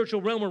a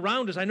spiritual realm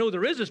around us. I know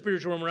there is a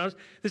spiritual realm around us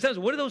that says,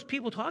 what are those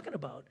people talking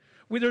about?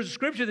 Well, there's a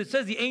scripture that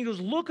says the angels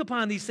look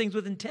upon these things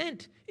with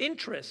intent,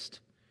 interest.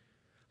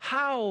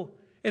 How?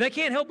 And I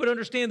can't help but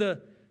understand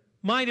the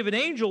mind of an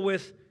angel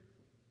with,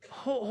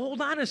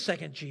 hold on a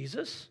second,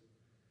 Jesus.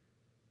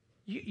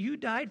 You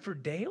died for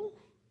Dale?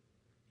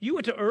 You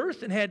went to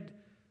earth and had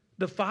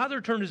the Father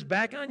turn his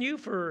back on you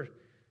for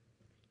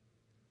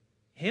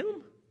him?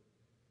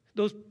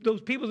 Those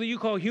people that you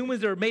call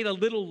humans that are made a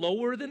little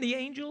lower than the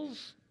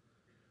angels?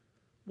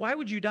 Why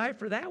would you die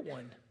for that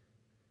one?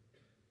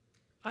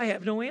 I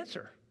have no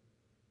answer.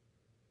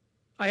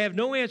 I have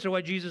no answer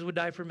why Jesus would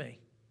die for me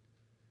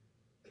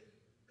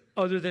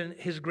other than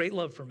his great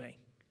love for me.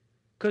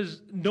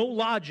 Because no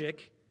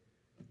logic,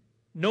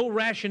 no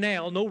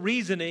rationale, no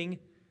reasoning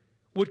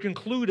would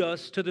conclude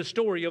us to the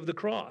story of the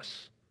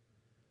cross.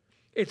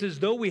 It's as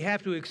though we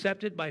have to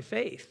accept it by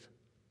faith.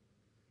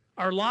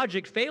 Our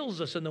logic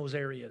fails us in those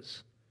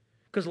areas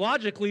because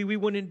logically we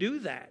wouldn't do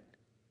that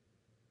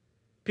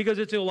because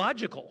it's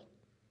illogical.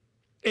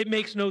 It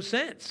makes no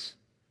sense.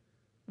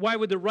 Why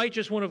would the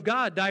righteous one of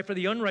God die for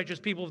the unrighteous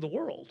people of the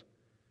world?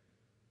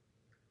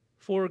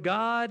 For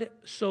God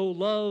so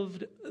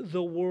loved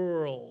the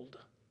world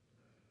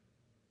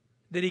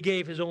that he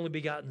gave his only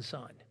begotten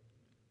Son.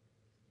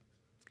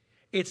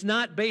 It's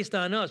not based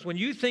on us. When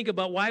you think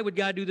about why would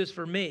God do this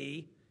for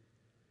me,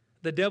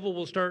 the devil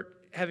will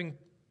start having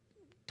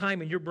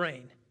time in your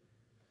brain.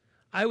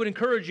 I would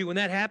encourage you when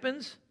that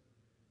happens,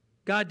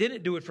 God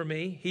didn't do it for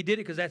me. He did it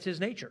because that's his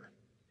nature.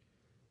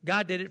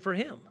 God did it for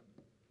him.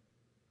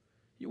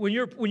 When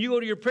you go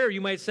to your prayer,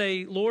 you might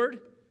say, Lord,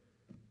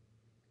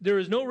 there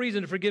is no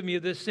reason to forgive me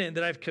of this sin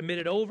that I've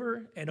committed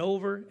over and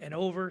over and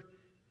over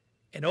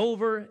and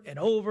over and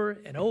over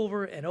and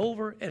over and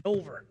over and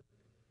over.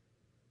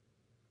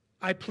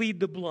 I plead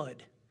the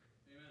blood.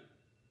 Amen.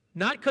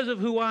 Not because of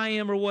who I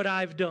am or what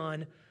I've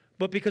done,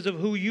 but because of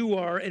who you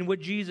are and what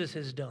Jesus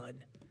has done.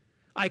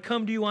 I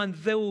come to you on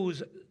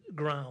those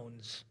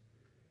grounds.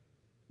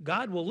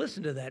 God will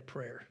listen to that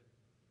prayer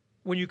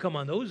when you come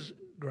on those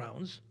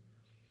grounds.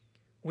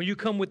 When you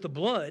come with the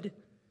blood,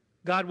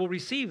 God will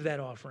receive that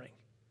offering.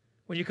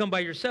 When you come by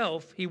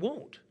yourself, he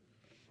won't.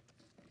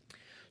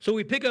 So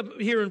we pick up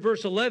here in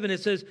verse 11, it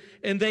says,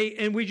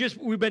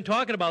 we've been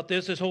talking about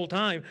this whole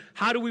time.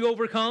 How do we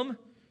overcome?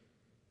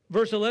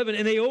 Verse 11,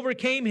 and they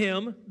overcame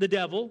him, the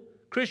devil,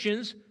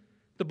 Christians,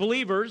 the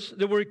believers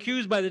that were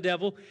accused by the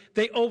devil.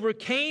 They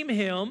overcame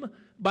him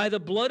by the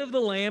blood of the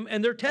Lamb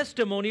and their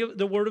testimony,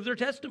 the word of their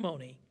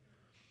testimony.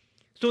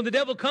 So when the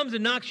devil comes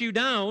and knocks you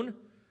down,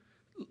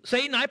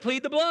 Satan, I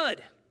plead the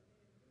blood.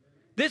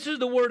 This is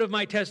the word of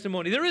my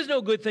testimony. There is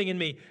no good thing in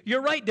me.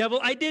 You're right, devil,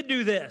 I did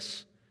do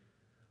this.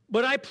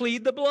 But I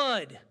plead the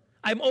blood.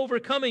 I'm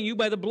overcoming you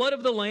by the blood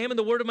of the Lamb and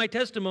the word of my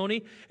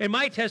testimony. And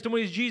my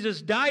testimony is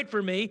Jesus died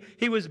for me.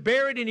 He was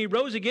buried and he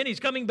rose again. He's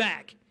coming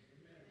back.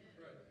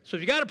 So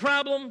if you got a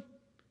problem,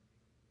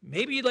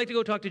 maybe you'd like to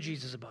go talk to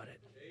Jesus about it.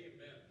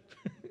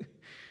 Amen.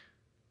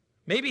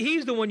 Maybe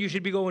he's the one you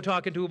should be going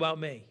talking to about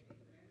me.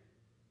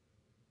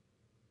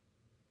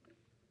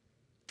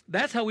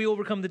 That's how we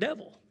overcome the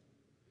devil.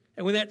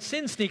 And when that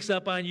sin sneaks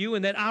up on you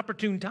in that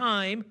opportune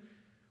time,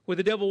 where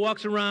the devil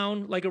walks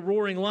around like a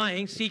roaring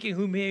lion, seeking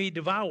whom he may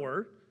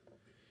devour,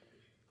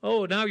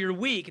 oh, now you're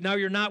weak. Now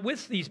you're not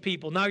with these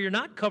people. Now you're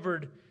not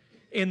covered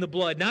in the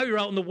blood. Now you're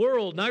out in the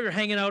world. Now you're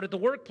hanging out at the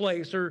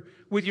workplace or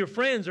with your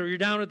friends, or you're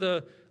down at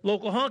the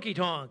local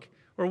honky-tonk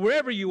or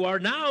wherever you are.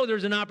 Now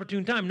there's an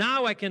opportune time.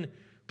 Now I can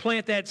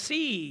plant that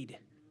seed.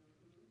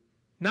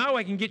 Now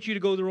I can get you to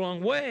go the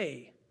wrong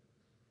way.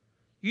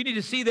 You need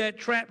to see that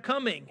trap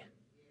coming.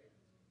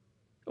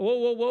 Whoa,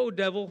 whoa, whoa,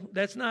 devil.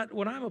 That's not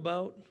what I'm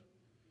about.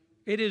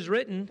 It is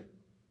written.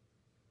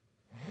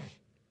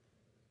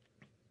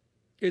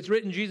 It's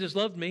written, Jesus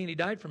loved me and he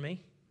died for me.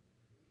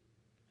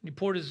 And he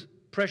poured his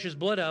precious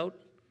blood out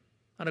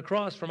on a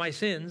cross for my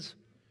sins,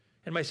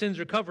 and my sins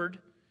are covered.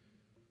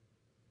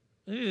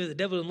 The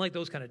devil doesn't like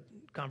those kind of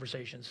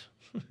conversations.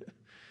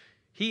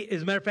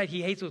 As a matter of fact,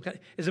 he hates those kind.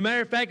 As a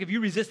matter of fact, if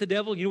you resist the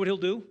devil, you know what he'll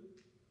do?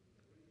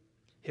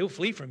 He'll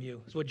flee from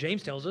you. That's what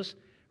James tells us.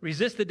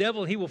 Resist the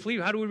devil and he will flee.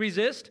 How do we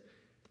resist?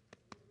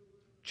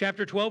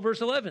 Chapter 12,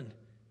 verse 11.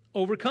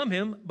 Overcome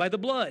him by the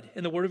blood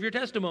and the word of your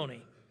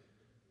testimony.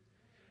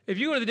 If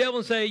you go to the devil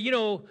and say, you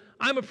know,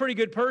 I'm a pretty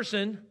good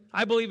person,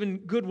 I believe in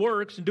good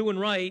works and doing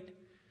right,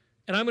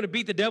 and I'm going to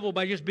beat the devil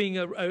by just being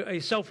a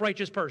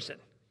self-righteous person,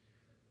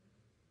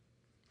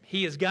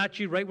 he has got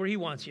you right where he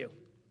wants you.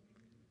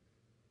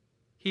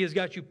 He has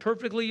got you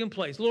perfectly in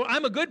place. Lord,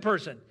 I'm a good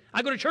person.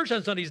 I go to church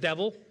on Sundays,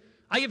 devil.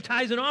 I give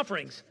tithes and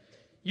offerings.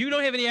 You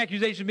don't have any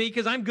accusation of me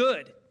because I'm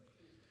good.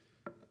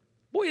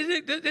 Boy,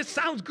 this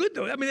sounds good,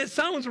 though. I mean, it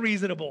sounds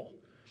reasonable.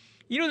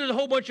 You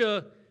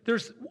know,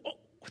 there's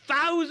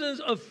thousands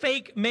of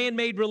fake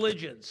man-made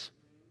religions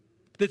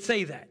that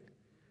say that.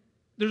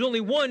 There's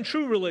only one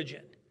true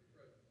religion,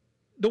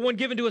 the one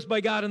given to us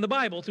by God in the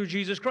Bible through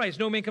Jesus Christ.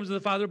 No man comes to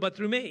the Father but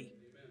through me.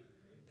 Amen.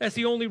 That's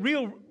the only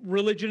real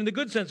religion in the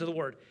good sense of the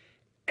word.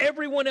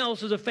 Everyone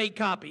else is a fake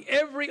copy.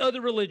 Every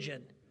other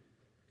religion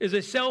is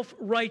a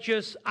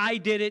self-righteous, I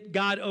did it,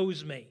 God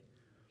owes me.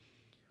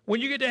 When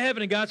you get to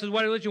heaven and God says,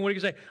 what religion? What are you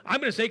going to say? I'm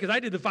going to say, because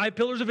I did the 5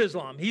 pillars of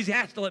Islam. He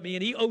has to let me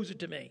in. He owes it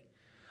to me.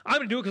 I'm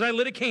going to do it because I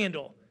lit a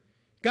candle.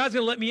 God's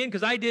going to let me in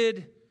because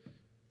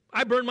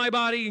I burned my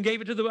body and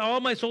gave it to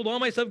sold all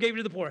my stuff, gave it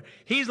to the poor.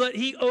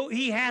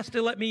 He has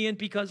to let me in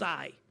because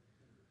I.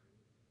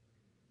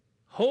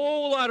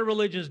 Whole lot of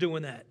religions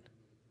doing that.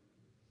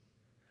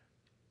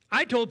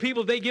 I told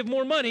people if they give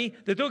more money,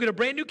 that they'll get a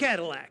brand new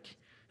Cadillac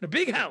and a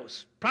big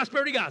house.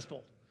 Prosperity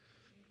gospel.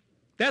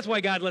 That's why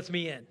God lets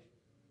me in.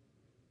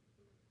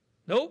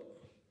 Nope.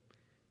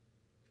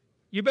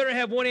 You better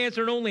have one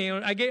answer and only.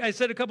 I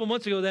said a couple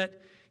months ago that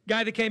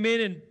guy that came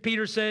in and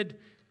Peter said,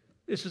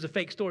 this is a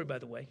fake story, by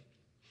the way.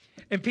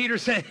 And Peter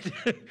said,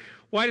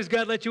 why does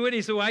God let you in?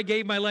 He said, well, I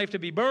gave my life to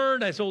be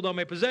burned. I sold all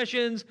my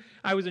possessions.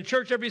 I was in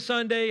church every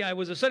Sunday. I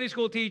was a Sunday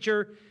school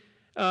teacher.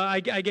 I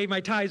gave my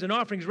tithes and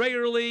offerings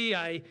regularly.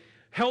 I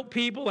helped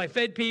people. I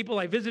fed people.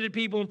 I visited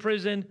people in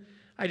prison.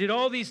 I did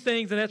all these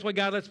things, and that's why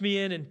God lets me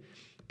in. And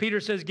Peter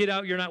says, get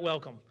out. You're not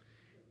welcome.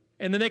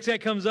 And the next guy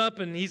comes up,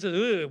 and he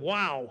says,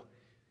 wow.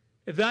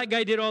 If that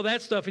guy did all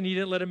that stuff and you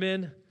didn't let him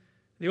in,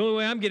 the only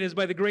way I'm getting is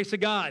by the grace of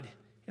God.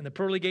 And the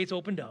pearly gates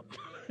opened up.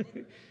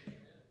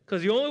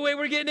 Because the only way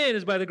we're getting in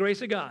is by the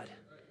grace of God.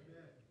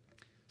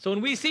 So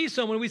when we see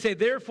someone, we say,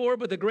 therefore,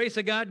 but the grace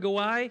of God go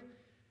I,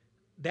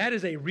 that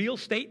is a real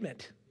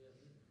statement.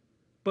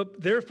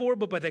 But therefore,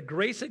 but by the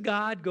grace of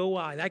God go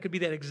I. That could be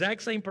that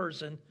exact same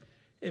person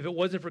if it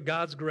wasn't for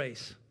God's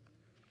grace.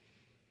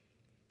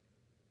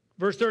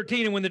 Verse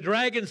 13, and when the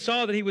dragon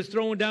saw that he was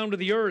thrown down to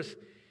the earth,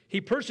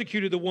 he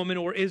persecuted the woman,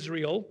 or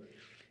Israel,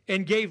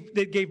 and gave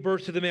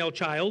birth to the male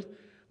child.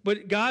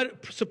 But God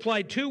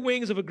supplied 2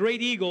 wings of a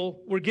great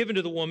eagle were given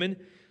to the woman,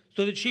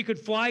 so that she could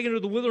fly into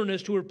the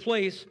wilderness to her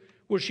place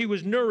where she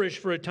was nourished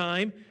for a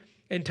time,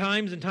 and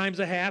times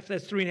a half,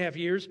 that's 3.5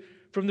 years,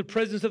 from the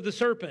presence of the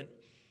serpent.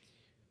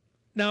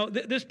 Now,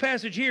 this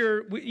passage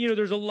here,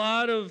 there's a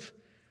lot of,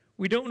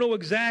 we don't know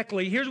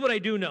exactly. Here's what I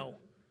do know.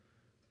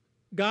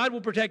 God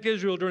will protect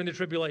Israel during the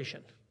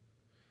tribulation.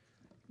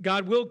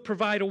 God will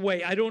provide a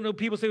way. I don't know,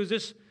 people say, was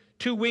this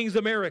two wings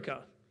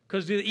America?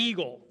 Because the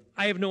eagle.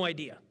 I have no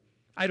idea.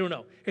 I don't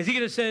know. Is he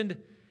going to send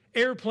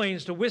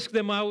airplanes to whisk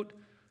them out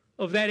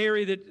of that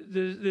area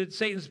that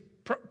Satan's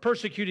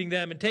persecuting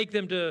them and take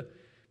them to...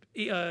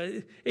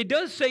 it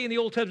does say in the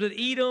Old Testament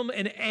that Edom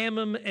and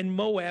Ammon and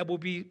Moab will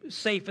be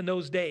safe in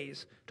those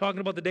days.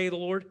 Talking about the day of the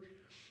Lord.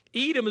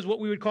 Edom is what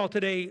we would call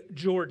today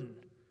Jordan.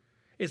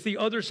 It's the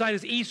other side.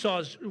 As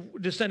Esau's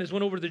descendants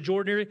went over to the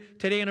Jordan area.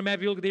 Today on a map,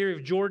 if you look at the area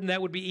of Jordan,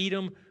 that would be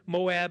Edom,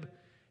 Moab,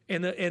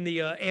 and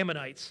the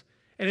Ammonites.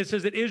 And it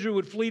says that Israel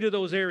would flee to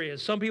those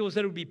areas. Some people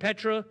said it would be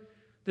Petra,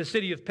 the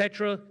city of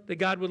Petra, that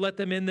God would let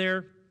them in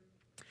there.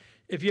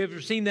 If you've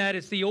ever seen that,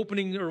 it's the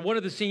opening or one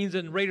of the scenes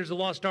in Raiders of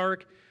the Lost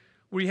Ark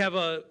where you have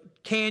a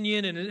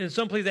canyon, and in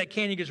some places that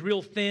canyon gets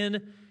real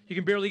thin. You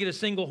can barely get a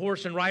single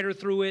horse and rider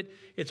through it.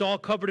 It's all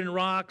covered in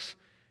rocks.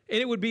 And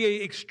it would be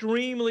an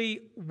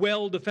extremely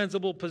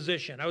well-defensible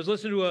position. I was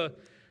listening to a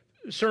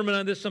sermon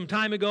on this some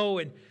time ago,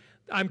 and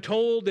I'm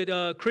told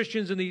that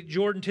Christians in the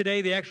Jordan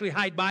today, they actually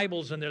hide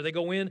Bibles in there. They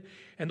go in,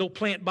 and they'll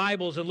plant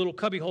Bibles in little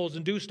cubby holes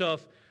and do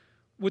stuff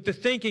with the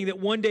thinking that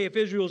one day if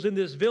Israel's in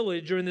this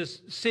village or in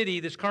this city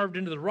that's carved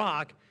into the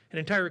rock, an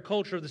entire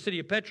culture of the city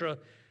of Petra,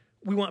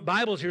 we want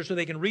Bibles here so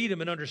they can read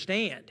them and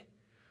understand.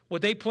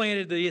 What they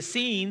planted, the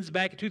Essenes,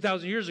 back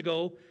 2,000 years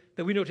ago,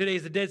 that we know today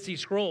is the Dead Sea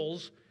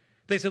Scrolls,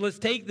 they said, let's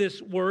take this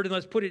word and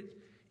let's put it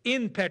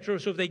in Petra,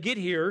 so if they get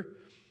here,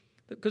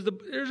 because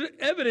there's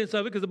evidence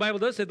of it, because the Bible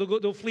does say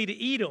they'll flee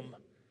to Edom,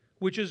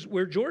 which is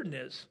where Jordan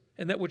is,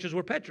 and which is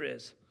where Petra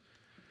is.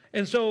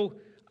 And so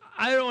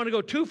I don't want to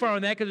go too far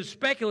on that because it's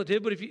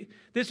speculative, but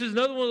this is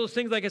another one of those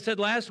things, like I said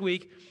last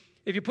week,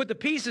 if you put the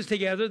pieces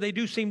together, they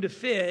do seem to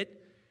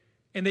fit,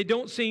 and they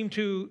don't seem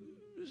to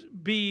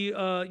be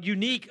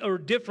unique or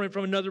different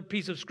from another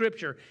piece of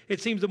Scripture.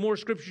 It seems the more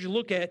Scriptures you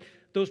look at,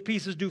 those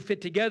pieces do fit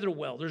together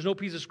well. There's no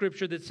piece of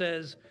Scripture that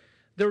says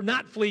they're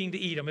not fleeing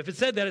to Edom. If it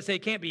said that, I'd say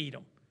it can't be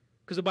Edom,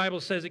 because the Bible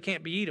says it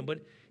can't be Edom, but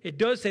it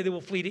does say they will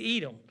flee to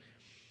Edom.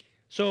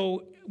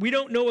 So we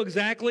don't know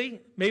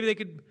exactly. Maybe they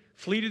could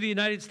flee to the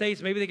United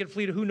States. Maybe they could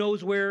flee to who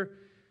knows where.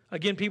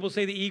 Again, people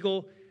say the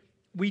eagle.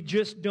 We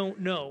just don't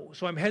know.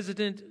 So I'm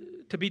hesitant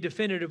to be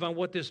definitive on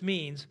what this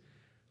means.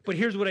 But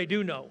here's what I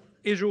do know.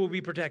 Israel will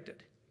be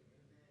protected.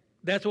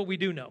 That's what we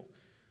do know.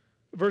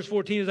 Verse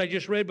 14, as I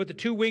just read, but the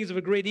two wings of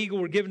a great eagle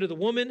were given to the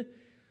woman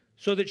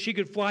so that she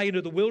could fly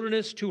into the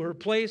wilderness to her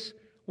place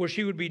where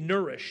she would be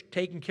nourished,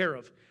 taken care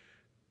of.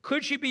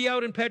 Could she be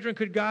out in Petra, and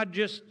could God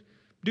just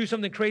do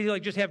something crazy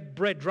like just have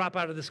bread drop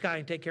out of the sky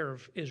and take care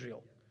of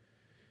Israel?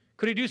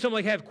 Could he do something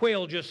like have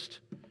quail just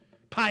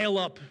pile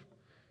up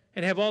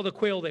and have all the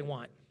quail they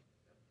want?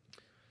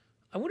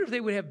 I wonder if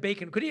they would have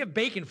bacon. Could he have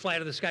bacon fly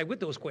out of the sky with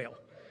those quail?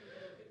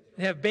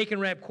 And have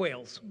bacon-wrapped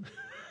quails?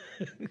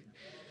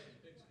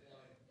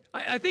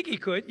 I think he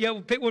could. Yeah,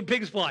 when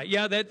pigs fly.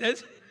 Yeah,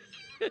 that's...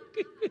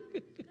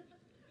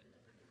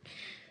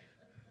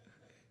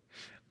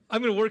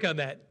 I'm going to work on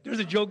that. There's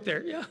a joke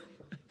there. Yeah.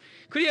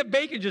 Could he have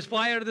bacon just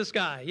fly out of the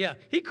sky? Yeah,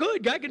 he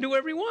could. God can do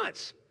whatever he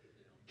wants.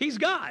 He's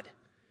God.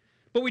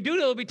 But we do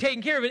know he'll be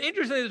taken care of. And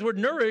interestingly, this word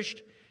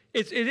nourished,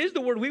 it is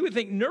the word we would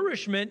think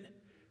nourishment,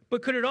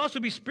 but could it also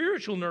be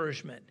spiritual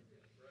nourishment?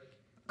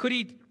 Could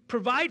he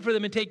provide for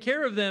them and take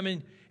care of them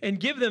and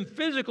give them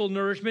physical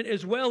nourishment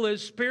as well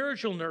as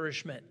spiritual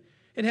nourishment?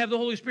 And have the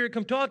Holy Spirit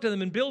come talk to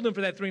them and build them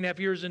for that 3.5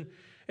 years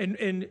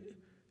and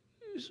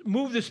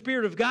move the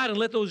Spirit of God and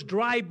let those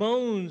dry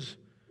bones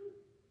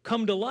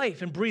come to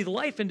life and breathe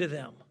life into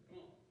them.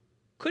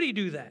 Could he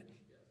do that?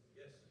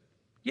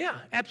 Yeah,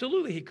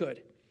 absolutely he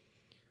could.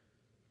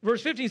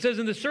 Verse 15 says,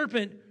 and the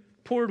serpent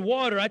poured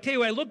water. I tell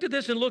you, I looked at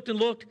this and looked and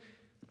looked.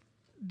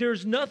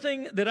 There's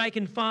nothing that I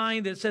can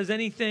find that says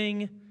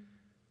anything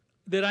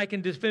that I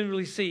can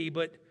definitively see,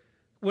 but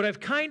what I've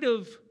kind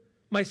of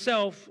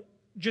myself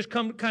just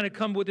come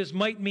what this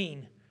might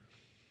mean.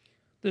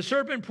 The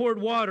serpent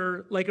poured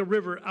water like a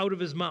river out of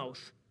his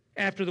mouth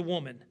after the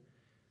woman.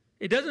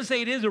 It doesn't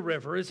say it is a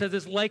river. It says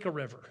it's like a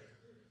river.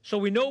 So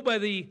we know by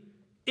the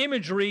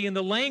imagery and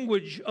the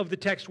language of the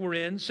text we're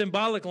in,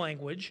 symbolic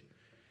language,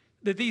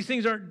 that these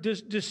things aren't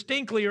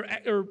distinctly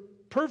or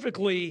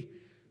perfectly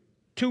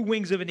two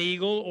wings of an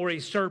eagle or a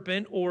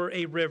serpent or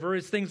a river.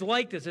 It's things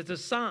like this. It's a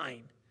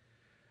sign.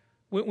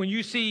 When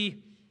you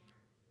see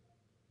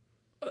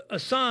a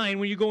sign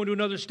when you go into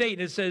another state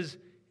and it says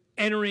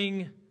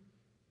entering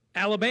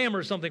Alabama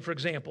or something, for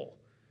example,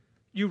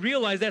 you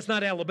realize that's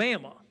not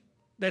Alabama.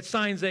 That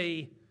sign's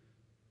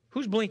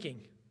who's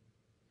blinking?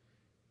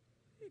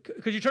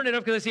 Could you turn it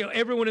up? Because I see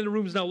everyone in the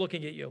room is now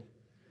looking at you.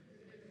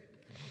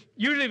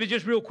 Usually if it's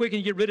just real quick and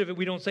you get rid of it,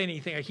 we don't say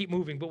anything. I keep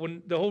moving. But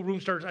when the whole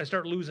room starts, I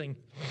start losing.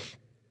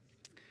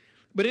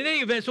 But in any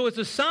event, so it's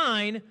a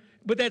sign,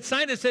 but that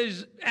sign that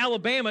says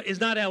Alabama is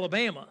not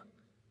Alabama.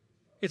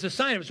 It's a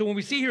sign of it. So when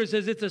we see here, it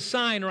says it's a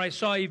sign, or I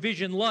saw a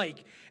vision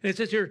like. And it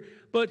says here,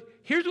 but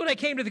here's when I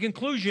came to the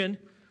conclusion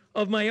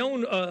of my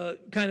own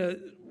kind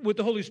of, with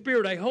the Holy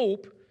Spirit, I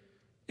hope,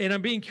 and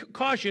I'm being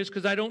cautious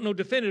because I don't know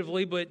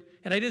definitively,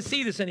 and I didn't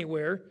see this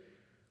anywhere,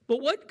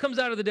 but what comes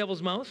out of the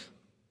devil's mouth?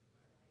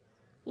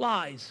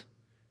 Lies.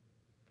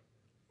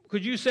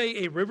 Could you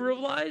say a river of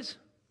lies?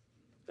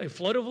 A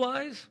flood of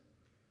lies?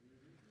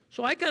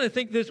 So I kind of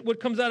think this, what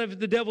comes out of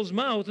the devil's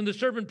mouth, and the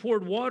serpent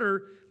poured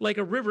water like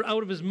a river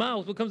out of his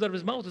mouth, what comes out of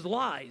his mouth is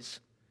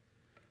lies.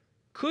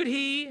 Could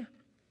he,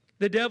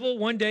 the devil,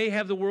 one day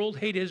have the world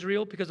hate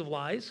Israel because of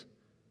lies?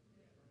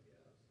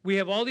 We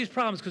have all these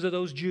problems because of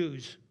those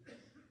Jews.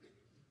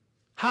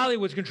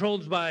 Hollywood's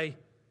controlled by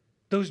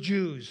those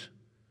Jews.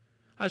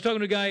 I was talking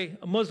to a guy,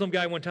 a Muslim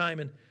guy one time,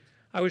 and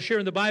I was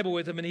sharing the Bible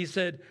with him, and he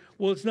said,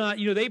 well, it's not,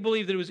 they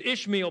believe that it was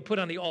Ishmael put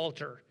on the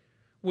altar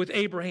with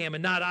Abraham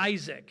and not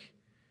Isaac.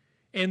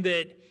 And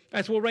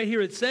that's well, right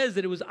here it says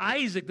that it was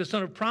Isaac, the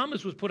son of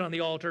promise, was put on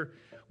the altar.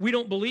 We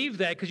don't believe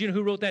that because you know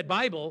who wrote that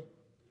Bible?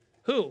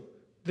 Who?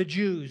 The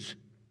Jews.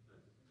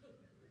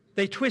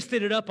 They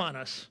twisted it up on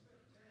us.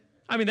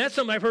 I mean, that's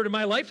something I've heard in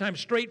my lifetime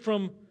straight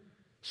from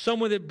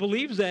someone that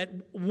believes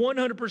that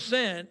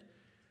 100%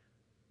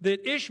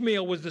 that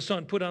Ishmael was the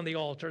son put on the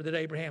altar that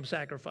Abraham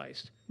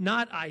sacrificed,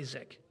 not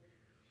Isaac.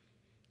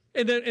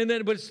 And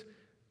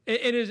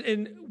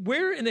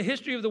where in the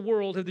history of the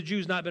world have the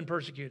Jews not been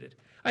persecuted?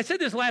 I said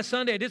this last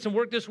Sunday. I did some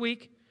work this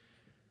week.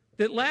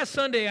 That last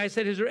Sunday I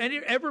said, has there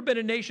ever been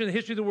a nation in the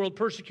history of the world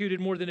persecuted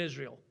more than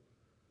Israel?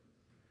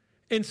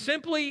 And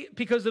simply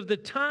because of the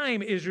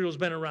time Israel's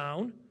been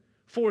around,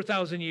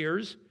 4,000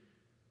 years,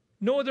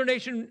 no other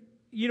nation,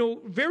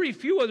 very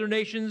few other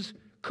nations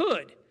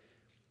could.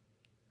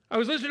 I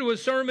was listening to a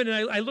sermon,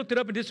 and I looked it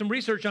up and did some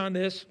research on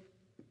this,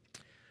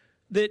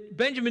 that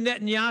Benjamin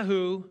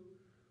Netanyahu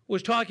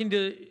was talking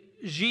to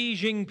Xi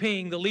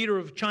Jinping, the leader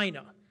of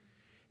China.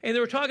 And they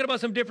were talking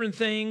about some different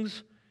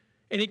things,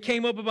 and it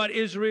came up about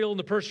Israel and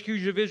the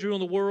persecution of Israel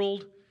in the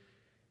world.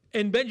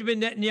 And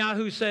Benjamin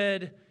Netanyahu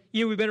said,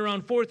 we've been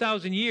around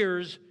 4,000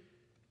 years.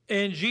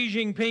 And Xi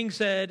Jinping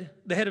said,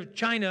 the head of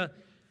China,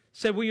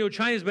 said, well,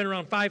 China's been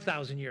around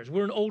 5,000 years.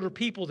 We're an older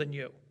people than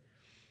you.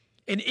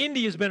 And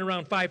India's been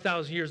around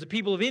 5,000 years. The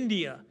people of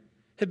India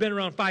have been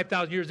around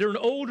 5,000 years. They're an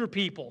older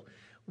people.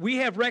 We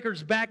have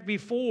records back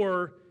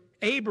before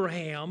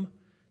Abraham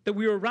that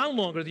we were around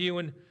longer than you.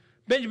 And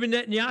Benjamin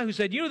Netanyahu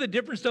said, the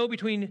difference, though,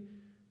 between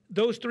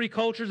those three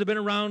cultures that have been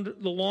around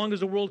the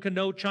longest the world can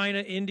know, China,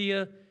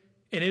 India,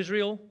 and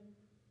Israel?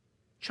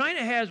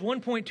 China has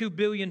 1.2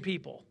 billion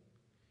people.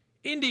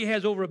 India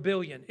has over 1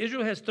 billion.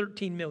 Israel has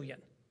 13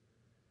 million.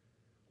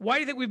 Why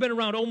do you think we've been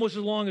around almost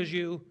as long as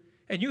you,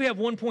 and you have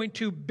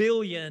 1.2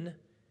 billion,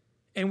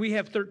 and we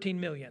have 13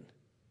 million?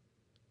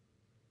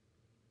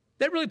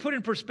 That really put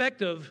in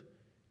perspective,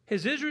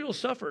 has Israel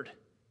suffered?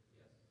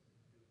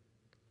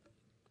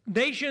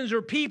 Nations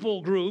or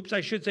people groups,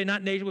 I should say,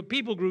 not nations, but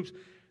people groups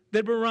that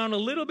have been around a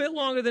little bit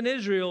longer than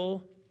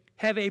Israel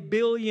have 1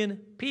 billion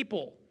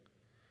people.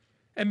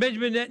 And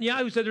Benjamin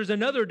Netanyahu said there's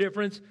another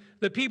difference.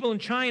 The people in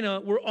China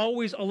were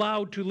always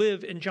allowed to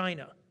live in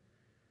China.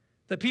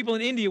 The people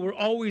in India were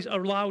always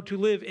allowed to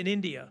live in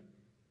India.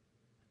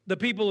 The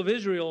people of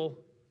Israel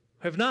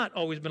have not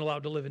always been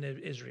allowed to live in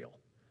Israel.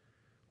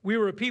 We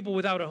were a people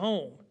without a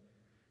home.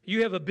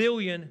 You have 1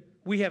 billion,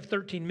 we have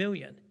 13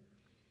 million.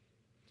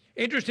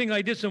 Interesting,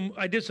 I did some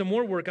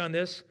more work on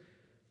this.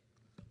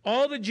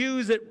 All the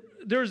Jews that,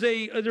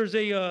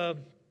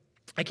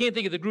 I can't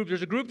think of the group.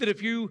 There's a group that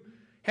if you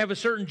have a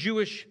certain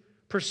Jewish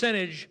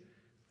percentage,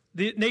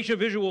 the nation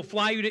of Israel will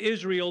fly you to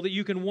Israel, that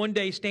you can one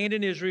day stand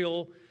in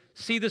Israel,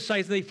 see the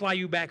sights, and they fly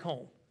you back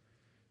home.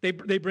 They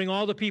bring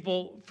all the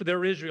people for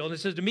their Israel. And it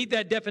says to meet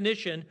that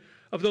definition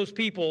of those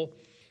people,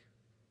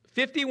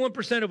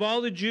 51% of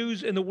all the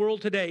Jews in the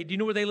world today, do you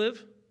know where they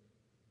live?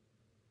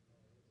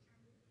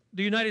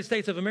 The United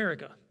States of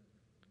America.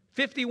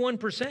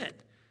 51%.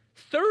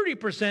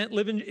 30%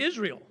 live in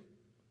Israel.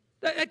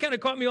 That kind of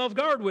caught me off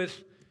guard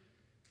with,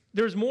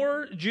 there's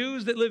more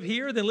Jews that live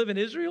here than live in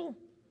Israel?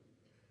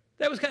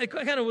 That was kind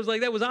of was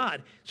like, that was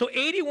odd. So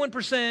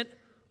 81%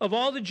 of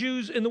all the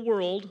Jews in the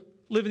world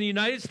live in the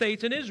United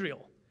States and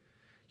Israel.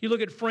 You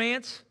look at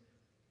France,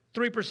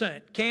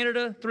 3%.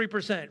 Canada,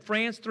 3%.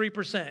 France,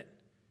 3%.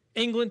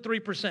 England,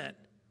 3%.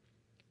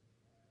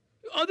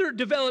 Other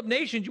developed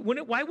nations,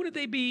 why wouldn't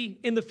they be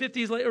in the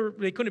 50s, or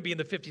they couldn't be in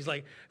the 50s,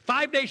 like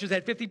 5 nations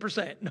had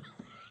 50%.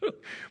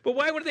 But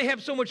why wouldn't they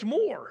have so much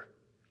more?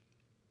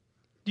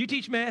 Do you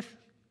teach math?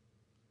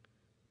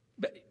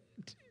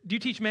 Do you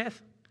teach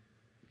math?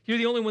 You're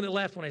the only one that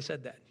laughed when I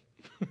said that.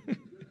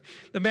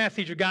 The math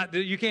teacher got,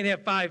 you can't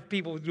have 5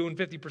 people doing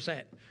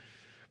 50%.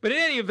 But in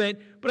any event,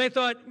 I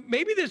thought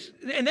maybe this,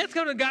 and that's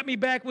kind of got me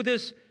back with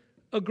this,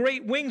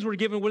 great wings were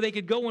given where they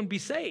could go and be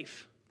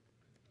safe.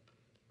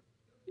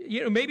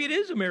 Maybe it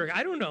is America.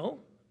 I don't know.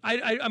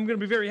 I'm going to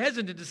be very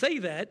hesitant to say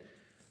that,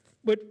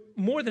 but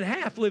more than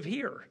half live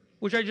here,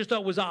 which I just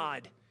thought was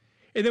odd.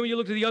 And then when you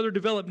look at the other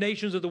developed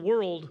nations of the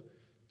world,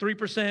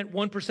 3%,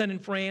 1% in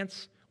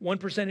France,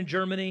 1% in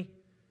Germany.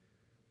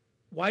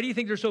 Why do you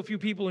think there's so few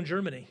people in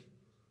Germany?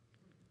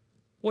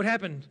 What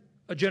happened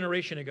a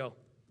generation ago?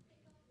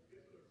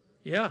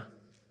 Yeah.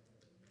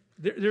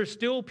 There's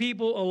still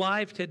people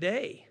alive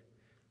today.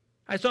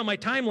 I saw my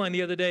timeline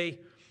the other day.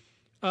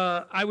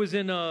 I was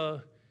in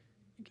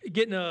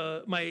getting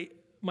a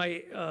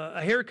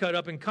haircut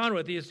up in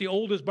Conroe. It's the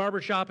oldest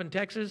barber shop in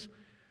Texas.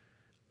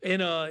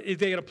 And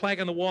they got a plaque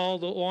on the wall,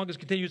 the longest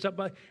continuous up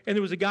by. And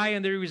there was a guy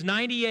in there, he was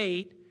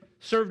 98,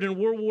 served in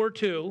World War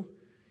II.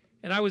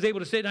 And I was able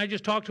to sit and I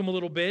just talked to him a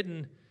little bit.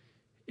 And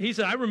he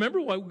said, I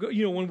remember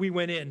when we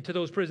went into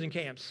those prison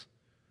camps.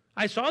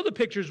 I saw the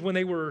pictures when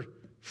they were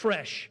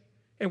fresh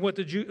and what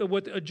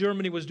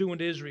Germany was doing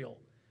to Israel.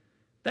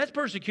 That's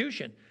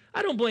persecution.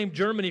 I don't blame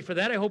Germany for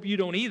that. I hope you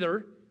don't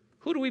either.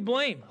 Who do we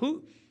blame?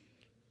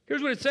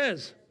 Here's what it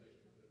says.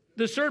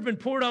 The serpent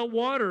poured out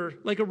water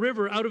like a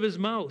river out of his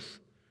mouth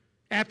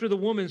after the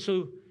woman,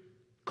 so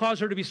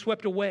caused her to be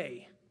swept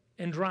away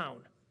and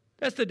drowned.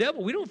 That's the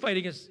devil. We don't fight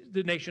against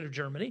the nation of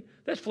Germany.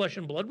 That's flesh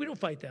and blood. We don't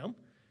fight them.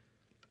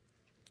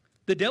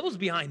 The devil's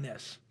behind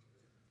this.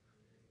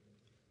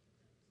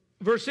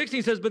 Verse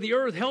 16 says, but the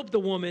earth helped the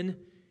woman,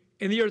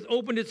 and the earth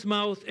opened its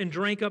mouth and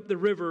drank up the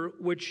river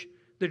which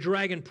the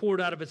dragon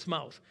poured out of its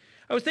mouth.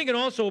 I was thinking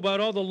also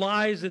about all the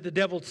lies that the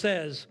devil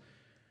says.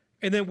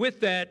 And then with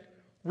that,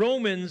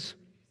 Romans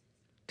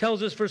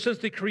tells us, for since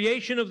the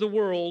creation of the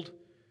world,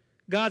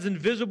 God's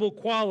invisible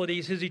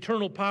qualities, his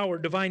eternal power,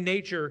 divine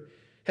nature,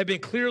 have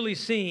been clearly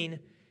seen,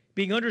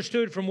 being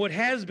understood from what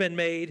has been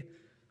made,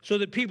 so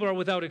that people are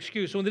without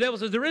excuse. So when the devil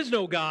says there is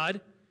no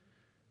God,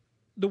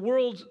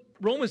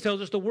 Romans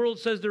tells us the world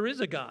says there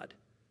is a God.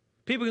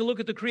 People can look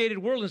at the created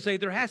world and say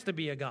there has to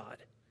be a God.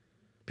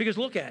 Because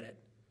look at it.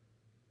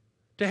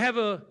 To have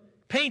a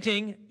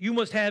painting, you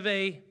must have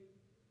a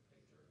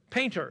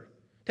painter.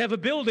 To have a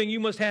building, you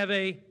must have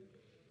a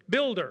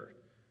builder.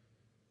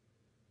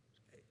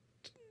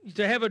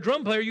 To have a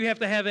drum player, you have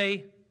to have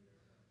a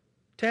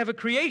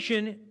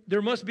creation,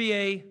 there must be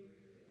a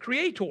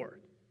creator.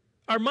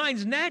 Our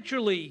minds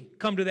naturally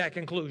come to that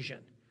conclusion.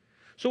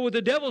 So with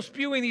the devil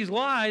spewing these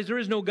lies, there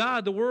is no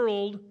God, the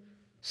world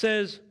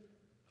says,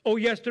 oh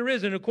yes, there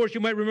is. And of course, you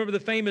might remember the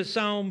famous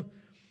Psalm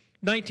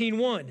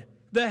 19:1.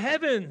 The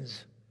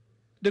heavens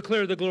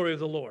declare the glory of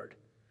the Lord.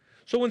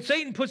 So when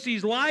Satan puts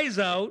these lies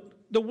out,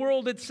 the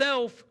world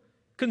itself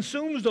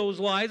consumes those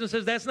lies and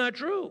says that's not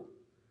true.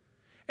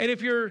 And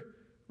if you're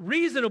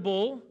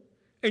reasonable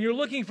and you're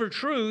looking for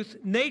truth,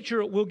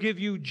 nature will give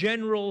you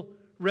general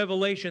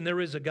revelation. There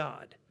is a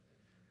God.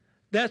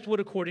 That's what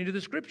according to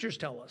the scriptures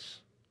tell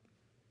us.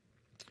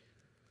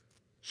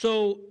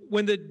 So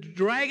when the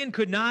dragon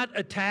could not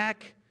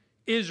attack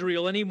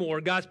Israel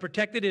anymore, God's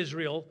protected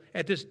Israel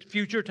at this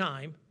future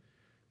time,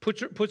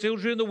 puts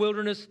Israel in the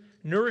wilderness,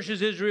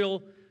 nourishes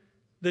Israel.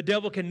 The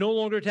devil can no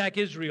longer attack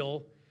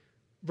Israel.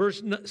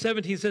 Verse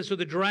 17 says, so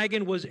the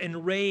dragon was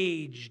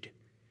enraged,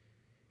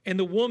 and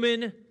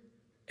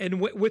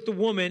with the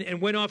woman,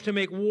 and went off to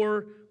make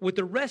war with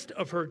the rest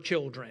of her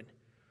children,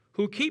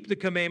 who keep the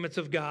commandments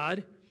of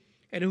God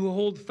and who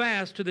hold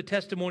fast to the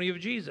testimony of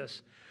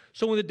Jesus.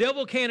 So when the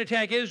devil can't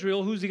attack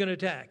Israel, who's he going to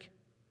attack?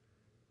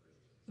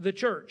 The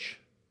church.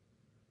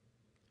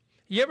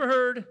 You ever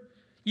heard,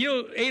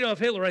 Adolf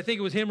Hitler, I think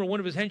it was him or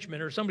one of his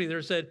henchmen or somebody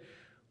there said,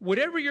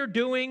 whatever you're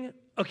doing,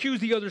 accuse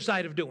the other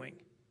side of doing,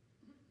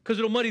 because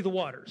it'll muddy the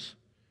waters.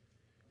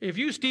 If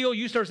you steal,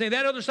 you start saying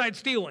that other side's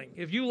stealing.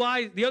 If you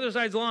lie, the other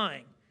side's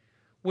lying.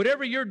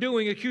 Whatever you're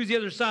doing, accuse the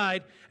other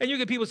side, and you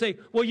get people say,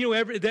 well,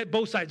 that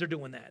both sides are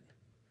doing that.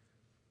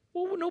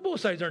 Well, no,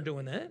 both sides aren't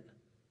doing that.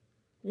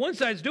 One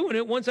side's doing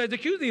it, one side's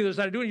accusing the other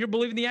side of doing it, you're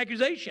believing the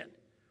accusation.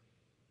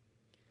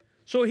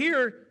 So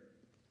here,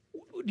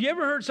 you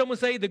ever heard someone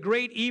say the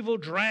great evil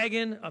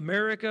dragon,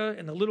 America,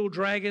 and the little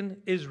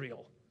dragon,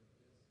 Israel?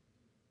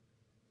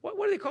 What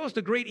do they call us,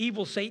 the great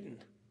evil Satan?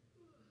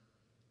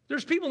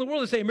 There's people in the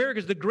world that say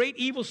America's the great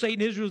evil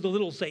Satan, Israel's the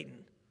little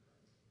Satan.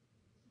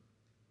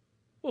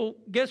 Well,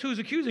 guess who's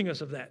accusing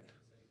us of that?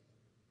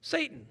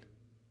 Satan.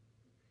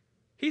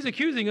 He's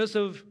accusing us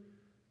of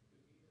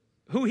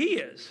who he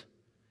is.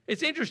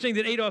 It's interesting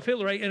that Adolf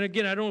Hitler, and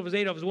again, I don't know if it was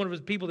Adolf, it was one of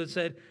his people that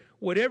said,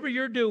 whatever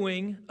you're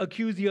doing,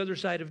 accuse the other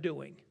side of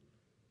doing.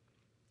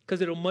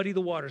 Because it'll muddy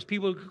the waters.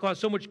 People cause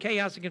so much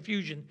chaos and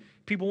confusion,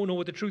 people won't know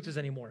what the truth is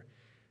anymore.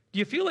 Do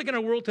you feel like in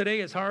our world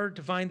today it's hard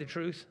to find the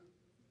truth?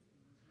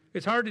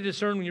 It's hard to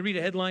discern when you read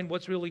a headline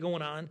what's really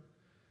going on.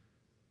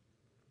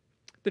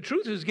 The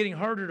truth is getting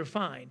harder to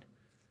find.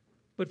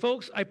 But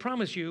folks, I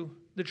promise you,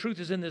 the truth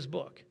is in this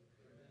book.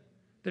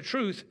 The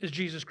truth is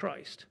Jesus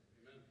Christ.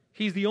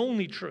 He's the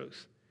only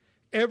truth.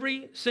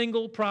 Every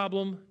single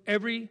problem,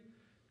 every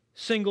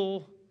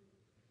single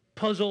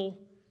puzzle,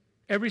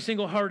 every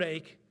single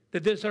heartache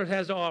that this earth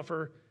has to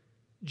offer,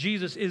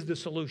 Jesus is the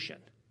solution.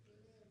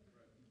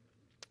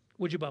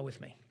 Would you bow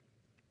with me?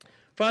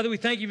 Father, we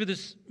thank you for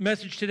this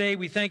message today.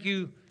 We thank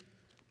you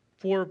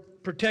for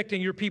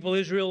protecting your people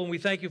Israel, and we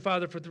thank you,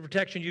 Father, for the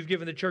protection you've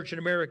given the church in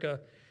America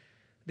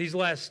these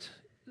last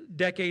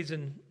decades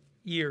and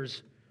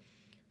years.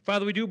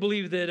 Father, we do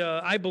believe that,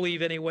 I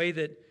believe anyway,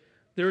 that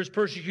there is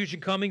persecution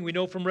coming. We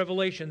know from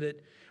Revelation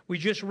that we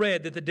just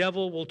read that the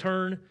devil will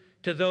turn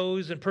to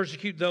those and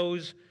persecute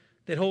those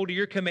that hold to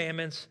your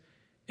commandments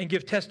and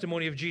give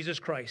testimony of Jesus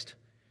Christ.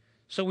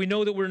 So we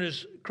know that we're in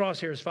his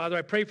crosshairs, Father.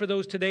 I pray for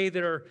those today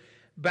that are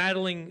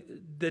battling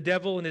the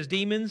devil and his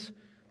demons,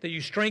 that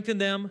you strengthen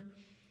them.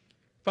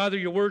 Father,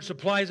 your word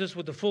supplies us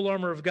with the full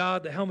armor of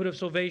God, the helmet of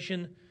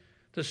salvation,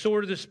 the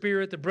sword of the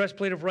Spirit, the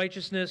breastplate of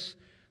righteousness,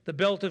 the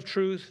belt of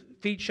truth,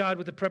 feet shod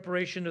with the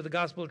preparation of the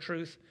gospel of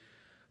truth.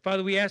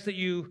 Father, we ask that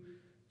you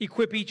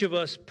equip each of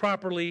us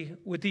properly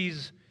with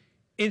these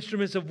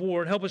instruments of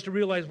war and help us to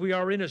realize we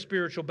are in a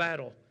spiritual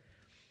battle.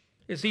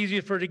 It's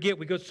easy for it to get.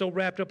 We get so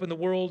wrapped up in the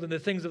world and the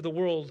things of the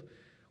world,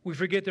 we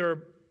forget there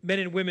are men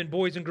and women,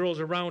 boys and girls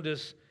around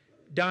us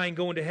dying,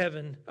 going to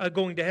heaven,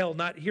 going to hell,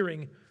 not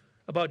hearing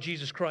about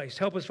Jesus Christ.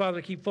 Help us, Father,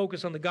 to keep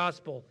focus on the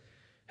gospel.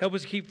 Help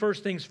us to keep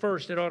first things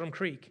first at Autumn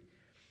Creek,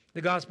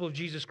 the gospel of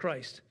Jesus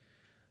Christ.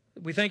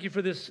 We thank you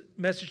for this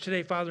message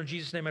today, Father. In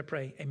Jesus' name I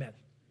pray, amen.